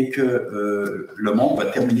 et que le monde va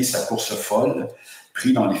terminer sa course folle,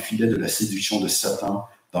 pris dans les filets de la séduction de Satan,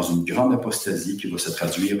 dans une grande apostasie qui va se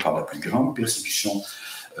traduire par la plus grande persécution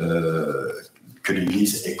que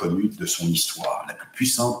l'Église ait connue de son histoire, la plus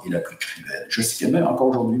puissante et la plus cruelle. Je sais qu'il y a même encore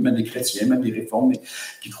aujourd'hui, même des chrétiens, même des réformés,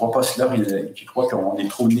 qui ne croient pas cela, qui croient qu'on est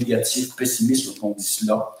trop négatif, pessimiste lorsqu'on dit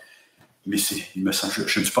cela. Mais il me semble,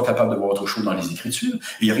 je ne suis pas capable de voir autre chose dans les Écritures.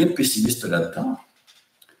 Il n'y a rien de pessimiste là-dedans.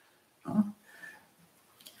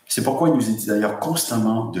 C'est pourquoi il nous est dit d'ailleurs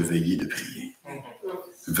constamment de veiller, de prier.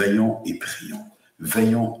 Veillons et prions.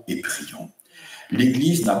 Veillons et prions.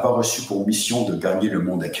 L'Église n'a pas reçu pour mission de gagner le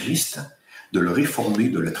monde à Christ, de le réformer,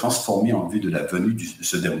 de le transformer en vue de la venue de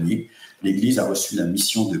ce dernier. L'Église a reçu la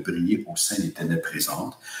mission de briller au sein des ténèbres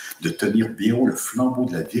présentes, de tenir bien haut le flambeau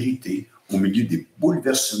de la vérité au milieu des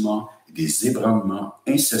bouleversements et des ébranlements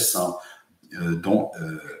incessants dont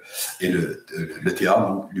est le théâtre,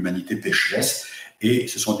 donc l'humanité pécheresse. Et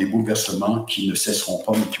ce sont des bouleversements qui ne cesseront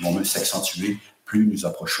pas, mais qui vont même s'accentuer plus nous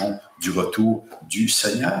approchons du retour du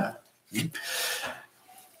Seigneur.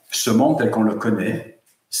 Ce monde tel qu'on le connaît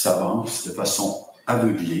s'avance de façon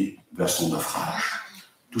aveuglée vers son naufrage,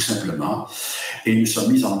 tout simplement. Et nous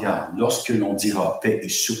sommes mis en garde. Lorsque l'on dira paix et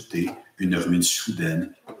sûreté, une ruine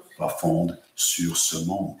soudaine va fondre sur ce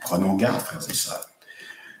monde. Prenons garde, frères et sœurs.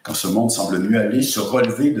 Quand ce monde semble mieux aller, se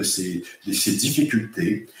relever de ses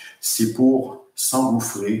difficultés, c'est pour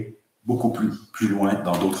s'engouffrer beaucoup plus loin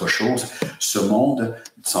dans d'autres choses. Ce monde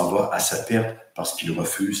s'en va à sa perte parce qu'il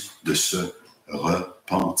refuse de se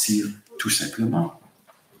repentir, tout simplement.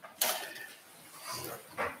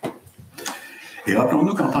 Et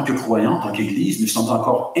rappelons-nous qu'en tant que croyants, en tant qu'Église, nous sommes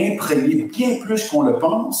encore imprégnés, bien plus qu'on le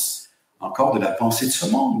pense, encore de la pensée de ce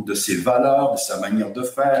monde, de ses valeurs, de sa manière de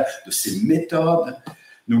faire, de ses méthodes.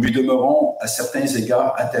 Nous lui demeurons à certains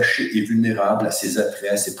égards attachés et vulnérables à ses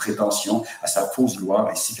attraits, à ses prétentions, à sa fausse gloire,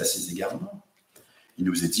 ainsi qu'à ses égarements. Il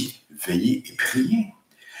nous est dit, veillez et priez.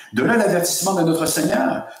 De là l'avertissement de notre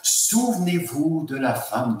Seigneur, souvenez-vous de la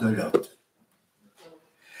femme de Lot.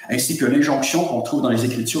 Ainsi que l'injonction qu'on trouve dans les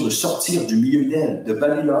Écritures de sortir du milieu d'elle, de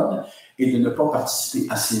Babylone, et de ne pas participer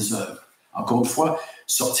à ses œuvres. Encore une fois,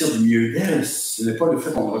 sortir du milieu d'elle, ce n'est pas le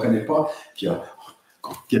fait qu'on ne reconnaît pas qu'il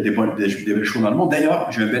y a des belles choses dans le monde.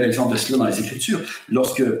 D'ailleurs, j'ai un bel exemple de cela dans les Écritures.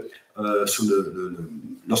 Lorsque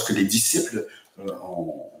les disciples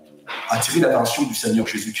ont attiré l'attention du Seigneur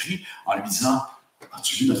Jésus-Christ en lui disant «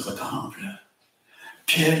 As-tu vu notre temple?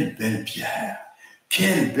 Quelle belle pierre!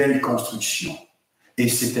 Quelle belle construction! » Et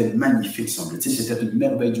c'était magnifique, semble-t-il. C'était une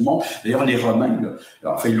merveille du monde. D'ailleurs, les Romains,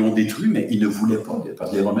 ils l'ont détruit, mais ils ne voulaient pas,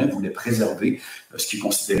 parce que les Romains voulaient préserver ce qu'ils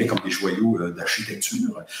considéraient comme des joyaux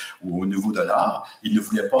d'architecture ou au niveau de l'art. Ils ne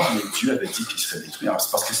voulaient pas, mais Dieu avait dit qu'il serait détruit. Alors, c'est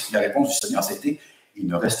parce que la réponse du Seigneur, c'était « Il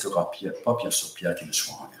ne restera pas pierre sur pierre qui ne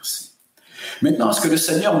soit renversé. » Maintenant, est-ce que le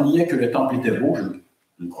Seigneur niait que le temple était beau? Je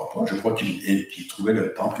ne crois pas. Je crois qu'il trouvait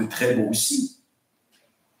le temple très beau aussi.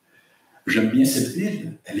 J'aime bien cette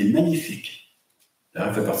ville. Elle est magnifique.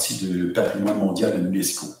 Elle fait partie du patrimoine mondial de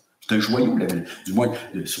l'UNESCO. C'est un joyau, la ville, du moins,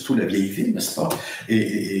 surtout la vieille ville, n'est-ce pas?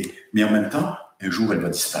 Mais en même temps, un jour, elle va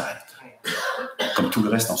disparaître, comme tout le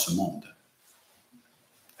reste dans ce monde.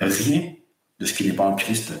 Rien de ce qui n'est pas en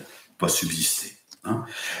Christ va subsister.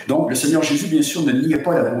 Donc, le Seigneur Jésus, bien sûr, ne niait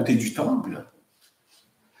pas la beauté du temple,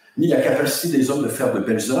 ni la capacité des hommes de faire de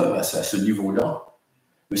belles œuvres à ce niveau-là,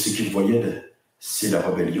 mais ce qu'il voyait, c'est la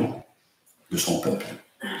rébellion de son peuple,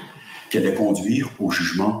 qui allait conduire au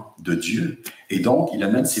jugement de Dieu. Et donc, il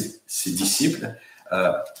amène ses disciples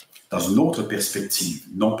dans une autre perspective.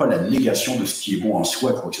 Non pas la négation de ce qui est bon en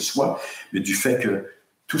soi, quoi que ce soit, mais du fait que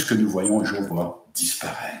tout ce que nous voyons un jour va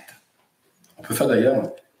disparaître. On peut faire d'ailleurs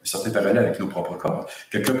un certain parallèle avec nos propres corps.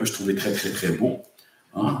 Quelqu'un peut se trouver très, très, très beau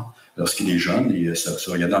lorsqu'il est jeune et se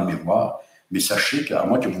regarder dans le miroir. Mais sachez qu'à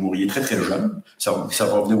moins que vous mouriez très, très jeune, ça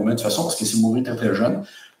va revenir au même de façon, parce que si vous mourrez très, très jeune,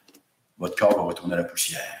 votre corps va retourner à la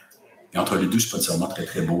poussière. Et entre les deux, c'est pas nécessairement très,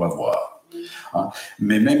 très beau à voir.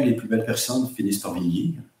 Mais même les plus belles personnes finissent par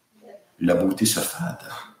vieillir. La beauté se fade.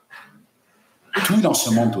 Tout dans ce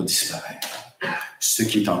monde doit disparaître. Ce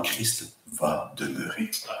qui est en Christ va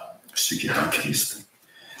demeurer. Ce qui est en Christ.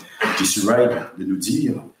 J.C. Wright de nous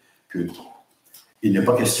dire qu'il n'est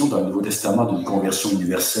pas question dans le Nouveau Testament d'une conversion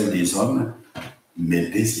universelle des hommes, mais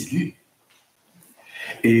des élus.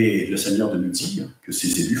 Et le Seigneur de nous dire que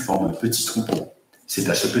ces élus forment un petit troupeau. C'est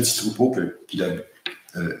à ce petit troupeau que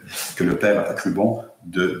le Père a cru bon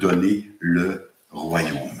de donner le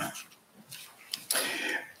royaume.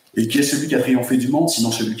 Et qui est celui qui a triomphé du monde,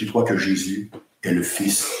 sinon celui qui croit que Jésus est le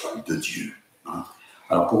Fils de Dieu.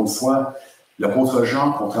 Alors, pour une fois, l'apôtre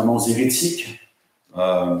Jean, contrairement aux hérétiques,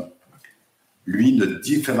 lui ne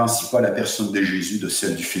différencie pas la personne de Jésus de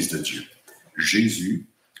celle du Fils de Dieu. Jésus,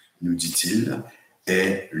 nous dit-il,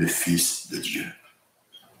 est le Fils de Dieu.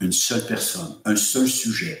 Une seule personne, un seul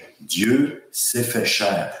sujet. Dieu s'est fait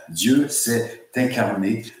chair. Dieu s'est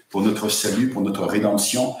incarné pour notre salut, pour notre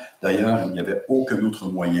rédemption. D'ailleurs, il n'y avait aucun autre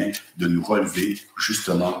moyen de nous relever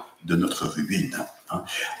justement de notre ruine.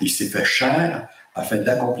 Il s'est fait chair afin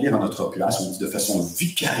d'accomplir à notre place, on dit de façon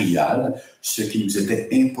vicariale, ce qui nous était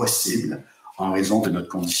impossible en raison de notre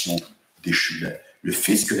condition déchue. Le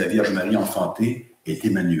Fils que la Vierge Marie a enfanté est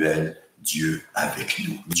Emmanuel, Dieu avec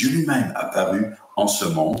nous. Dieu lui-même apparu en ce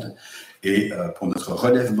monde et pour notre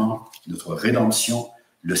relèvement, notre rédemption,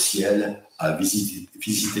 le ciel a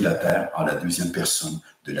visité la terre en la deuxième personne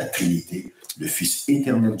de la Trinité, le Fils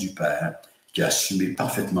éternel du Père qui a assumé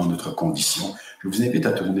parfaitement notre condition. Je vous invite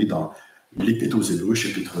à tourner dans l'Épître aux Hébreux,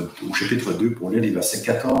 au chapitre 2, pour lire les versets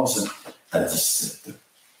 14 à 17.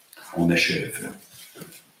 On achève.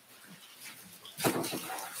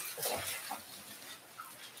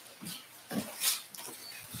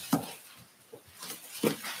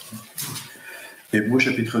 Hébreux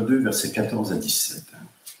chapitre 2, versets 14 à 17.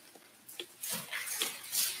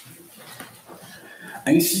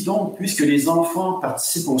 Ainsi donc, puisque les enfants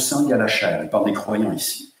participent au sang et à la chair, par des croyants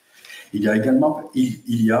ici, il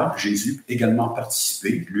y a Jésus également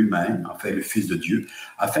participé lui-même, enfin le Fils de Dieu,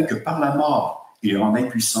 afin que par la mort, il rende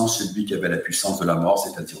impuissant celui qui avait la puissance de la mort,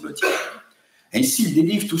 c'est-à-dire le diable. Ainsi, il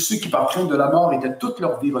délivre tous ceux qui, par crainte de la mort, étaient toute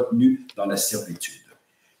leur vie retenus dans la servitude.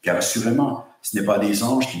 Car assurément, ce n'est pas des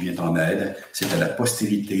anges qui viennent en aide, c'est à la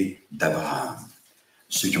postérité d'Abraham,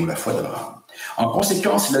 ceux qui ont la foi d'Abraham. En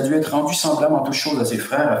conséquence, il a dû être rendu semblable en toutes choses à ses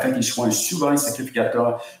frères, afin qu'il soit un souverain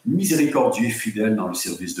sacrificateur miséricordieux et fidèle dans le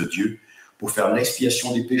service de Dieu, pour faire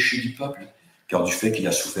l'expiation des péchés du peuple, car du fait qu'il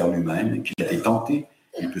a souffert lui-même, qu'il a été tenté,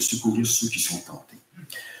 il peut secourir ceux qui sont tentés.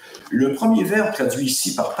 Le premier verbe traduit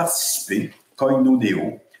ici par participer,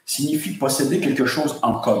 koinoneo, signifie posséder quelque chose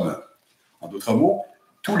en commun. En d'autres mots,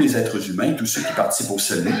 tous les êtres humains, tous ceux qui participent au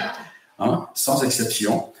salut, sans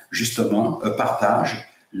exception, justement, partagent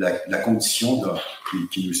la condition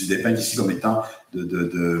qui nous est dépeinte ici comme étant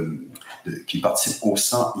qui participent au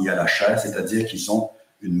sang et à la chair, c'est-à-dire qu'ils ont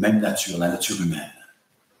une même nature, la nature humaine.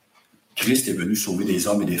 Christ est venu sauver des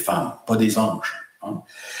hommes et des femmes, pas des anges.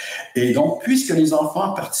 Et donc, puisque les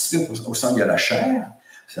enfants participent au sang et à la chair,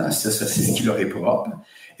 c'est ce qui leur est propre,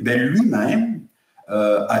 et bien lui-même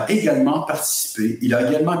a également participé, il a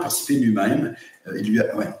également participé lui-même,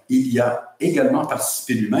 il y a également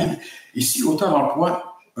participé lui-même. Ici, l'auteur emploie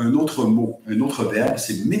un autre mot, un autre verbe,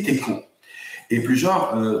 c'est météko. Et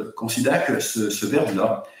plusieurs considèrent que ce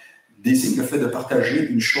verbe-là désigne le fait de partager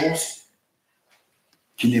une chose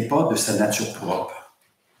qui n'est pas de sa nature propre.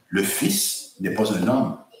 Le Fils n'est pas un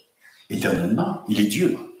homme éternellement, il est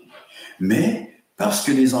Dieu. Mais parce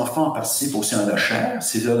que les enfants participent au sein de la chair,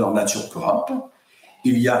 c'est de leur nature propre,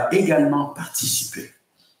 il y a également participé.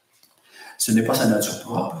 Ce n'est pas sa nature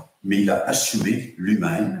propre, mais il a assumé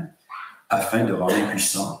lui-même afin de rendre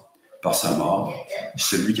impuissant par sa mort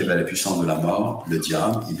celui qui avait la puissance de la mort, le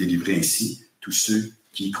diable, et délivrer ainsi tous ceux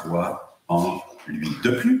qui croient en lui.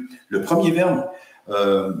 De plus, le premier verbe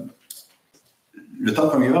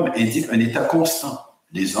indique un état constant.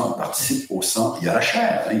 Les hommes participent au sang et à la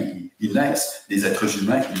chair. Ils naissent des êtres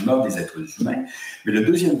humains, ils meurent des êtres humains. Mais le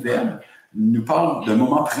deuxième verbe nous parle d'un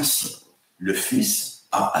moment précis. Le Fils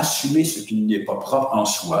a assumé ce qui n'est pas propre en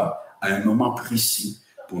soi à un moment précis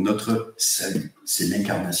pour notre salut. C'est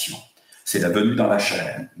l'incarnation. C'est la venue dans la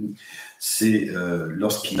chair. C'est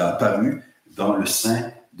lorsqu'il a apparu dans le sein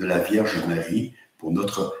de la Vierge Marie pour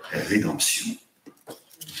notre rédemption.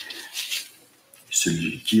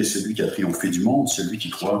 Qui est celui qui a triomphé du monde? Celui qui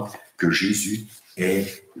croit que Jésus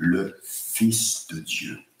est le Fils de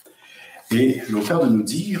Dieu. Et l'auteur de nous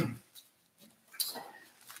dire,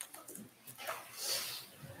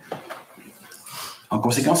 en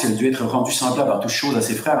conséquence, il a dû être rendu semblable en toutes choses à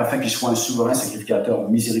ses frères afin qu'il soit un souverain sacrificateur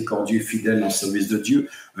miséricordieux et fidèle dans le service de Dieu,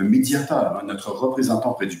 un médiateur, notre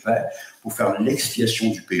représentant près du Père, pour faire l'expiation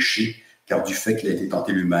du péché, car du fait qu'il a été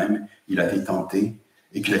tenté lui-même, il a été tenté,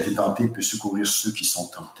 et qu'il a été tenté, il peut secourir ceux qui sont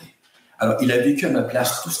tentés. Alors, il a vécu à ma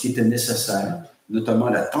place tout ce qui était nécessaire, notamment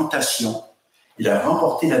la tentation. Il a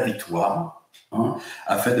remporté la victoire,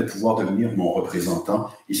 afin de pouvoir devenir mon représentant.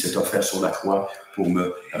 Il s'est offert sur la croix pour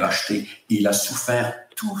me racheter. Et il a souffert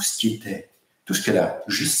tout ce que la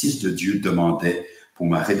justice de Dieu demandait pour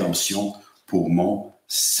ma rédemption, pour mon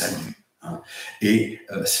salut. Et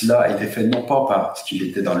cela a été fait non pas parce qu'il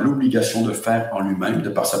était dans l'obligation de faire en lui-même, de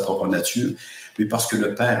par sa propre nature, mais parce que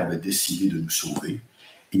le Père avait décidé de nous sauver.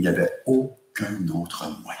 Il n'y avait aucun autre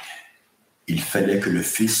moyen. Il fallait que le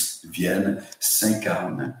Fils vienne,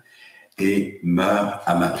 s'incarne et meure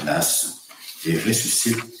à ma place et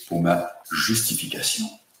ressuscite pour ma justification.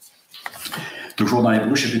 Toujours dans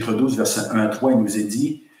Hébreux, chapitre 12, versets 1 à 3, il nous est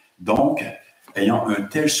dit, donc, ayant un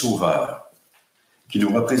tel sauveur, qui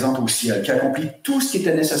nous représente au ciel, qui a accompli tout ce qui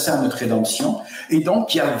était nécessaire à notre rédemption, et donc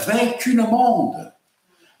qui a vaincu le monde.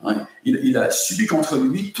 Il a subi contre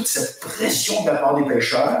lui toute cette pression de la part des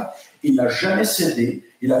pécheurs. Il n'a jamais cédé.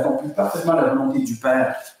 Il a accompli parfaitement la volonté du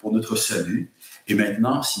Père pour notre salut. Et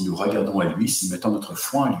maintenant, si nous regardons à lui, si nous mettons notre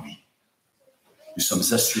foi en lui, nous sommes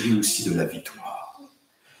assurés aussi de la victoire.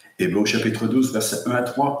 Hébreux chapitre 12, versets 1 à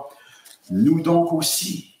 3. Nous donc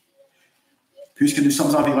aussi, puisque nous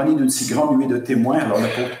sommes environnés d'une si grande nuée de témoins, alors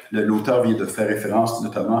l'auteur vient de faire référence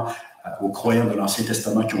notamment aux croyants de l'Ancien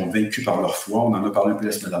Testament qui ont vaincu par leur foi, on en a parlé un peu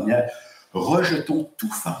la semaine dernière, rejetons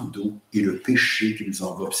tout fardeau et le péché qui nous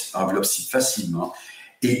enveloppe si facilement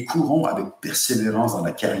et courons avec persévérance dans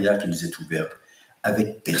la carrière qui nous est ouverte.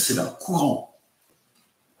 Courons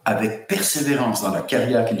avec persévérance dans la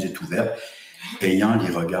carrière qui nous est ouverte, ayant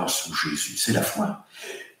les regards sur Jésus. C'est la foi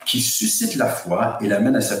qui suscite la foi et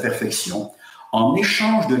l'amène à sa perfection. En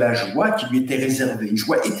échange de la joie qui lui était réservée, une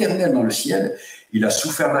joie éternelle dans le ciel, il a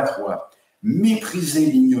souffert la croix, méprisé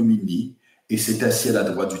l'ignominie et s'est assis à la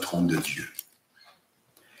droite du trône de Dieu.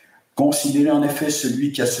 Considérez en effet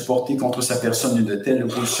celui qui a supporté contre sa personne une telle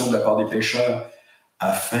opposition de la part des pécheurs,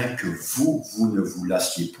 afin que vous ne vous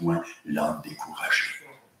lassiez point l'âme découragée.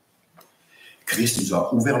 Christ nous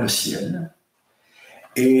a ouvert le ciel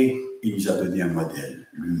et il nous a donné un modèle,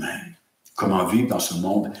 lui-même. Comment vivre dans ce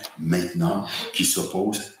monde maintenant qui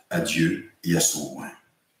s'oppose à Dieu et à son roi.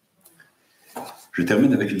 Je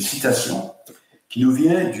termine avec une citation qui nous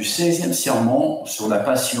vient du 16e sermon sur la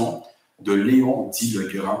Passion de Léon dit le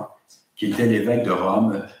Grand, qui était l'évêque de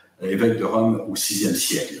Rome au 6e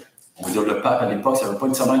siècle. On va dire le pape à l'époque, ça n'avait pas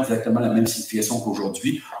nécessairement exactement la même signification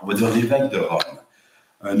qu'aujourd'hui. On va dire l'évêque de Rome.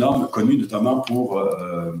 Un homme connu notamment pour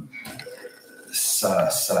sa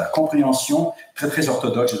compréhension très, très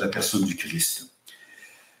orthodoxe de la personne du Christ.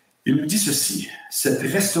 Il nous dit ceci, cette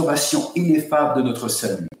restauration ineffable de notre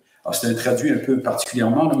salut. Alors, c'est traduit un peu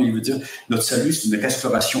particulièrement, mais il veut dire notre salut, c'est une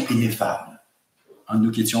restauration ineffable. Nous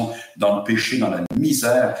qui étions dans le péché, dans la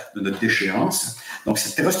misère de notre déchéance. Donc,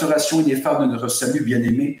 cette restauration ineffable de notre salut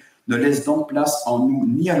bien-aimé ne laisse donc place en nous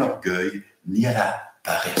ni à l'orgueil, ni à la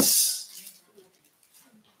paresse.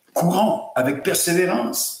 Courons avec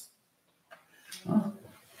persévérance.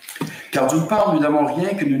 Car d'une part, nous n'avons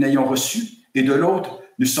rien que nous n'ayons reçu, et de l'autre,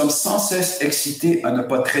 nous sommes sans cesse excités à ne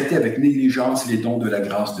pas traiter avec négligence les dons de la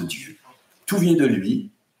grâce de Dieu. Tout vient de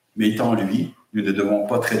lui, mais étant lui, nous ne devons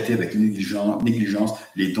pas traiter avec négligence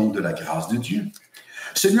les dons de la grâce de Dieu.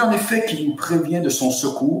 Celui en effet qui nous prévient de son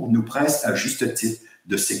secours nous presse à juste titre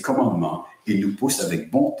de ses commandements et nous pousse avec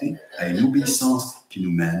bonté à une obéissance qui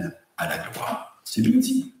nous mène à la gloire. C'est bien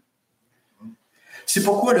dit. C'est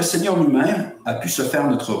pourquoi le Seigneur lui-même a pu se faire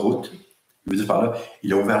notre route. Je veux dire par là,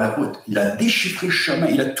 il a ouvert la route, il a déchiffré le chemin,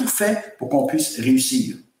 il a tout fait pour qu'on puisse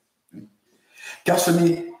réussir. Car ce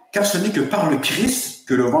n'est que par le Christ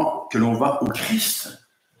que l'on va au Christ.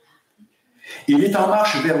 Il est en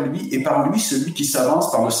marche vers lui et par lui celui qui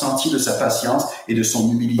s'avance par le sentier de sa patience et de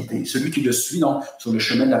son humilité. Celui qui le suit sur le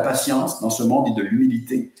chemin de la patience dans ce monde et de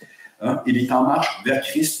l'humilité. Il est en marche vers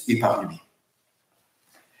Christ et par lui.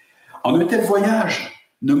 En un tel voyage,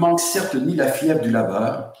 ne manque certes ni la fièvre du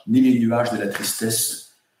labeur, ni les nuages de la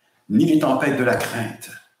tristesse, ni les tempêtes de la crainte.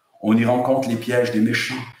 On y rencontre les pièges des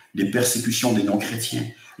méchants, les persécutions des non-chrétiens,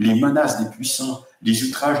 les menaces des puissants, les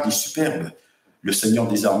outrages des superbes. Le Seigneur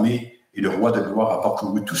des armées et le Roi de gloire a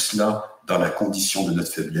parcouru tout cela dans la condition de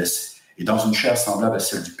notre faiblesse et dans une chair semblable à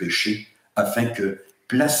celle du péché, afin que,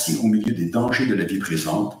 placés au milieu des dangers de la vie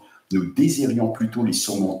présente, nous désirions plutôt les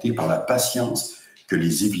surmonter par la patience que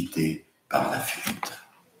les éviter par la fuite.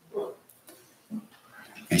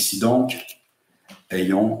 Ainsi donc,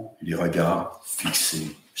 ayons les regards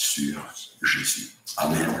fixés sur Jésus.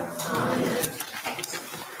 Amen.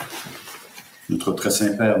 Notre très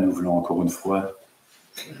saint Père, nous voulons encore une fois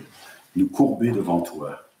nous courber devant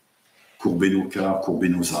toi, courber nos cœurs, courber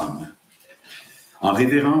nos âmes, en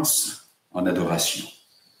révérence, en adoration,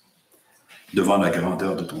 devant la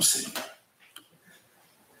grandeur de ton Seigneur,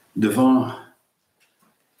 devant,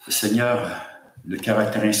 Seigneur, le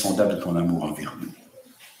caractère insondable de ton amour envers nous,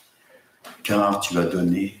 car tu as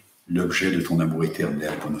donné l'objet de ton amour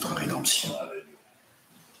éternel pour notre rédemption.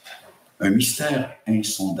 Un mystère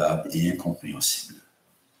insondable et incompréhensible.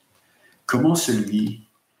 Comment celui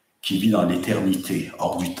qui vit dans l'éternité,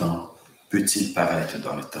 hors du temps, peut-il paraître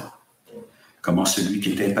dans le temps? Comment celui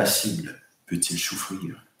qui est impassible peut-il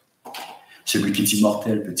souffrir? Celui qui est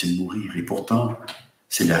immortel peut-il mourir? Et pourtant,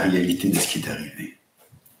 c'est la réalité de ce qui est arrivé.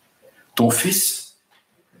 Ton Fils,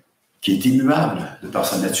 qui est immuable de par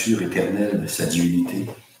sa nature éternelle, sa divinité,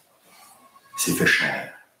 s'est fait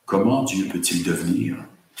chair. Comment Dieu peut-il devenir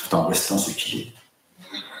tout en restant ce qui est?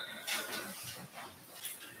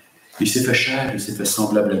 Il s'est fait chair, il s'est fait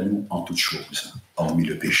semblable à nous en toutes choses, hormis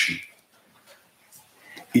le péché.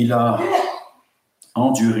 Il a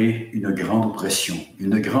enduré une grande oppression,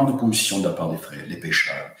 une grande opposition de la part des frères, des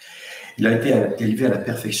pécheurs. Il a été élevé à la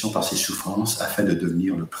perfection par ses souffrances afin de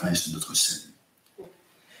devenir le prince de notre salut.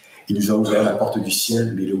 Il nous a ouvert la porte du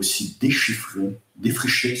ciel, mais il a aussi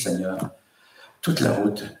défriché, Seigneur, toute la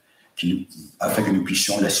route afin que nous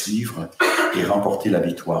puissions la suivre et remporter la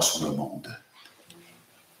victoire sur le monde.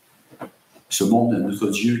 Ce monde, notre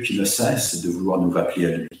Dieu, qui ne cesse de vouloir nous rappeler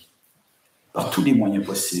à lui, par tous les moyens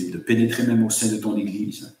possibles, de pénétrer même au sein de ton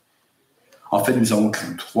Église. En fait, nous avons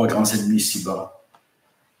trois grands ennemis ici-bas.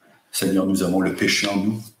 Seigneur, nous avons le péché en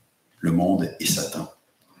nous, le monde et Satan.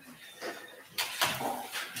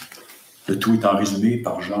 Le tout étant résumé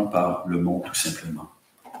par Jean, par le monde tout simplement.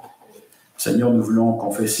 Seigneur, nous voulons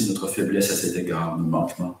confesser notre faiblesse à cet égard, nos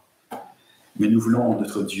manquements. Mais nous voulons,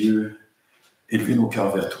 notre Dieu, élever nos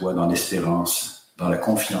cœurs vers toi dans l'espérance, dans la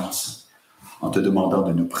confiance, en te demandant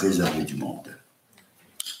de nous préserver du monde.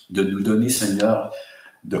 De nous donner, Seigneur,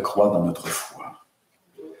 de croire dans notre foi.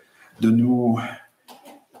 De nous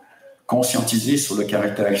conscientiser sur le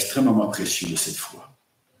caractère extrêmement précieux de cette foi,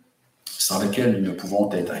 sans lequel nous ne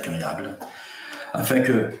pouvons être agréables, afin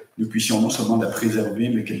que nous puissions non seulement la préserver,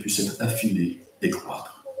 mais qu'elle puisse être affinée et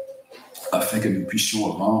croître, afin que nous puissions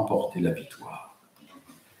remporter la victoire.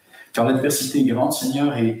 Car l'adversité est grande,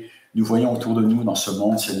 Seigneur, et nous voyons autour de nous dans ce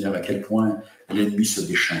monde, Seigneur, à quel point l'ennemi se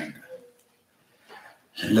déchaîne.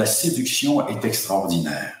 La séduction est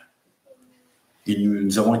extraordinaire. Et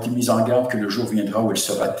nous avons été mis en garde que le jour viendra où elle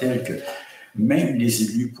sera telle que même les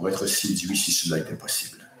élus pourraient être séduits si cela était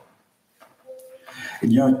possible.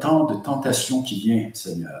 Il y a un temps de tentation qui vient,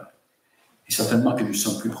 Seigneur, et certainement que nous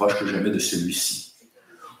sommes plus proches que jamais de celui-ci,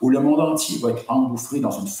 où le monde entier va être engouffré dans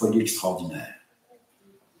une folie extraordinaire.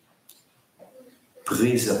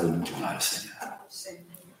 Préserve-nous du mal, Seigneur.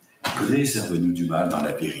 Préserve-nous du mal dans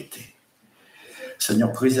la vérité.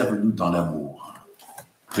 Seigneur, préserve-nous dans l'amour.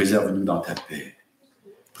 Préserve-nous dans ta paix.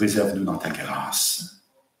 Préserve-nous dans ta grâce.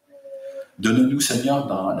 Donne-nous, Seigneur,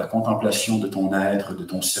 dans la contemplation de ton être, de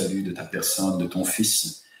ton salut, de ta personne, de ton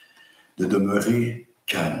Fils, de demeurer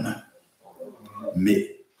calme,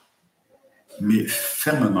 mais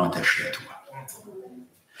fermement attaché à toi.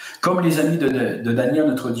 Comme les amis de Daniel,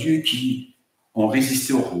 notre Dieu, qui ont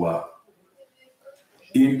résisté au roi.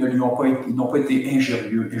 Et ils n'ont pas été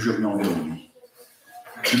injurieux envers lui.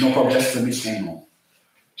 Ils n'ont pas blasphémé son nom.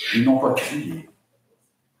 Ils n'ont pas crié.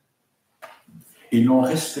 Ils l'ont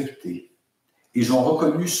respecté. Ils ont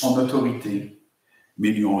reconnu son autorité,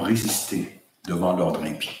 mais lui ont résisté devant l'ordre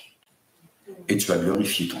impie. Et tu as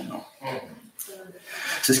glorifié ton nom.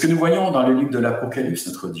 C'est ce que nous voyons dans le livre de l'Apocalypse,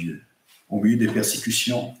 notre Dieu, au milieu des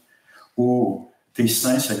persécutions, où tes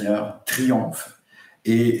saints, Seigneur, triomphent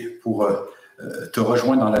et pour te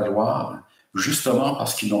rejoindre dans la gloire, justement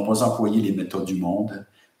parce qu'ils n'ont pas employé les méthodes du monde,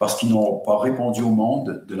 parce qu'ils n'ont pas répondu au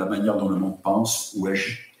monde de la manière dont le monde pense ou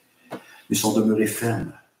agit, mais sont demeurés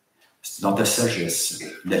fermes dans ta sagesse,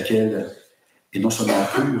 laquelle est non seulement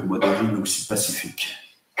pure, modérée, mais aussi pacifique.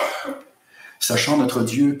 Sachant, notre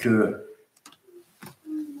Dieu, que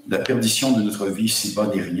la perdition de notre vie ici-bas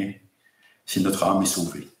n'est rien, si notre âme est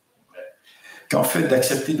sauvée. qu'en fait,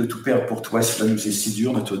 d'accepter de tout perdre pour toi, cela nous est si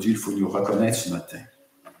dur, notre Dieu, il faut nous reconnaître ce matin.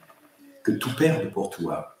 Que tout perdre pour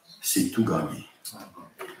toi, c'est tout gagner.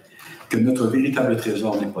 Que notre véritable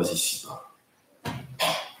trésor n'est pas ici-bas.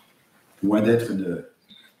 Loin d'être une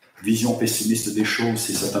vision pessimiste des choses,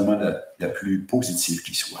 c'est certainement la plus positive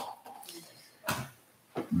qui soit.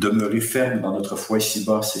 Demeurer ferme dans notre foi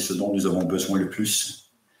ici-bas, c'est ce dont nous avons besoin le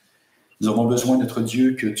plus. Nous avons besoin, notre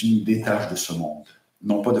Dieu, que tu nous détaches de ce monde.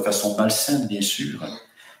 Non pas de façon malsaine, bien sûr,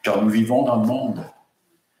 car nous vivons dans le monde.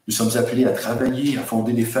 Nous sommes appelés à travailler, à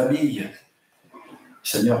fonder des familles.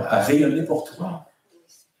 Seigneur, à rayonner pour toi.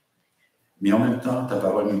 Mais en même temps, ta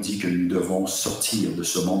parole nous dit que nous devons sortir de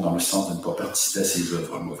ce monde dans le sens de ne pas participer à ses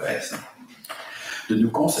œuvres mauvaises. De nous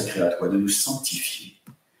consacrer à toi, de nous sanctifier.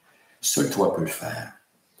 Seul toi peux le faire.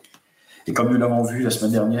 Et comme nous l'avons vu la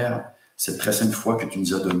semaine dernière, cette très sainte foi que tu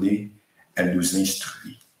nous as donnée, elle nous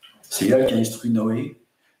instruit. C'est elle qui a instruit Noé.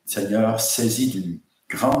 Seigneur, saisi d'une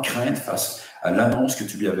grande crainte face à l'annonce que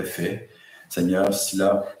tu lui avais faite. Seigneur,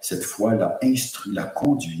 cette foi l'a instruit, l'a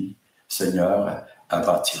conduit, Seigneur, à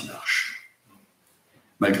bâtir l'arche.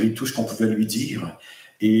 Malgré tout ce qu'on pouvait lui dire,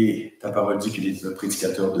 et ta parole dit qu'il est un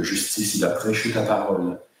prédicateur de justice, il a prêché ta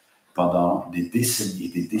parole pendant des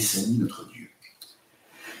décennies, notre Dieu.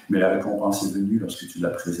 Mais la récompense est venue lorsque tu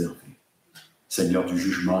l'as préservé. Seigneur du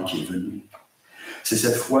jugement qui est venu. C'est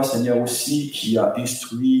cette foi, Seigneur, aussi qui a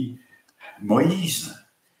instruit Moïse,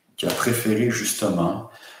 qui a préféré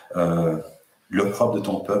justement l'opprobre de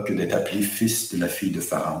ton peuple que d'être appelé fils de la fille de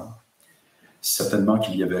Pharaon. Certainement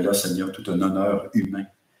qu'il y avait là, Seigneur, tout un honneur humain.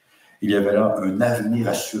 Il y avait là un avenir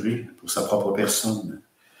assuré pour sa propre personne.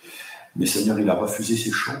 Mais Seigneur, il a refusé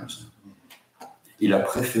ces choses. Il a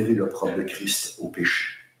préféré l'opprobre de Christ au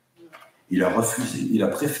péché. Il a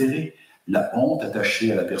préféré la honte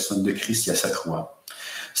attachée à la personne de Christ et à sa croix.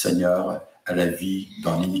 Seigneur, à la vie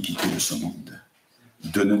dans l'iniquité de ce monde.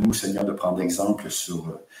 Donne-nous, Seigneur, de prendre exemple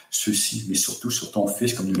sur ceci, mais surtout sur ton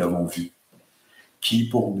Fils, comme nous l'avons vu, qui,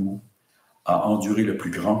 pour nous, a enduré le plus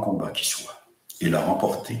grand combat qui soit et l'a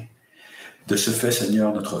remporté. De ce fait,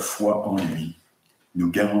 Seigneur, notre foi en lui nous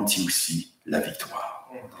garantit aussi la victoire.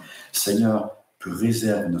 Seigneur,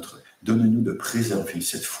 donne-nous de préserver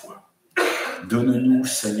cette foi. Donne-nous,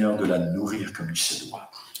 Seigneur, de la nourrir comme il se doit.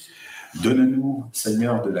 Donne-nous,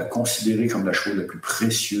 Seigneur, de la considérer comme la chose la plus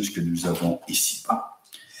précieuse que nous avons ici-bas.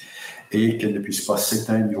 Et qu'elle ne puisse pas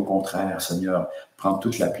s'éteindre, mais au contraire, Seigneur, prendre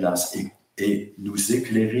toute la place et nous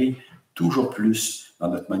éclairer toujours plus dans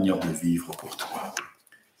notre manière de vivre pour toi.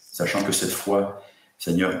 Sachant que cette foi,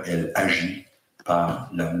 Seigneur, elle agit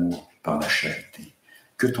par l'amour, par la charité.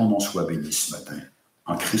 Que ton nom soit béni ce matin.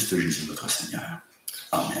 En Christ Jésus, notre Seigneur.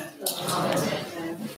 Amen. Amen.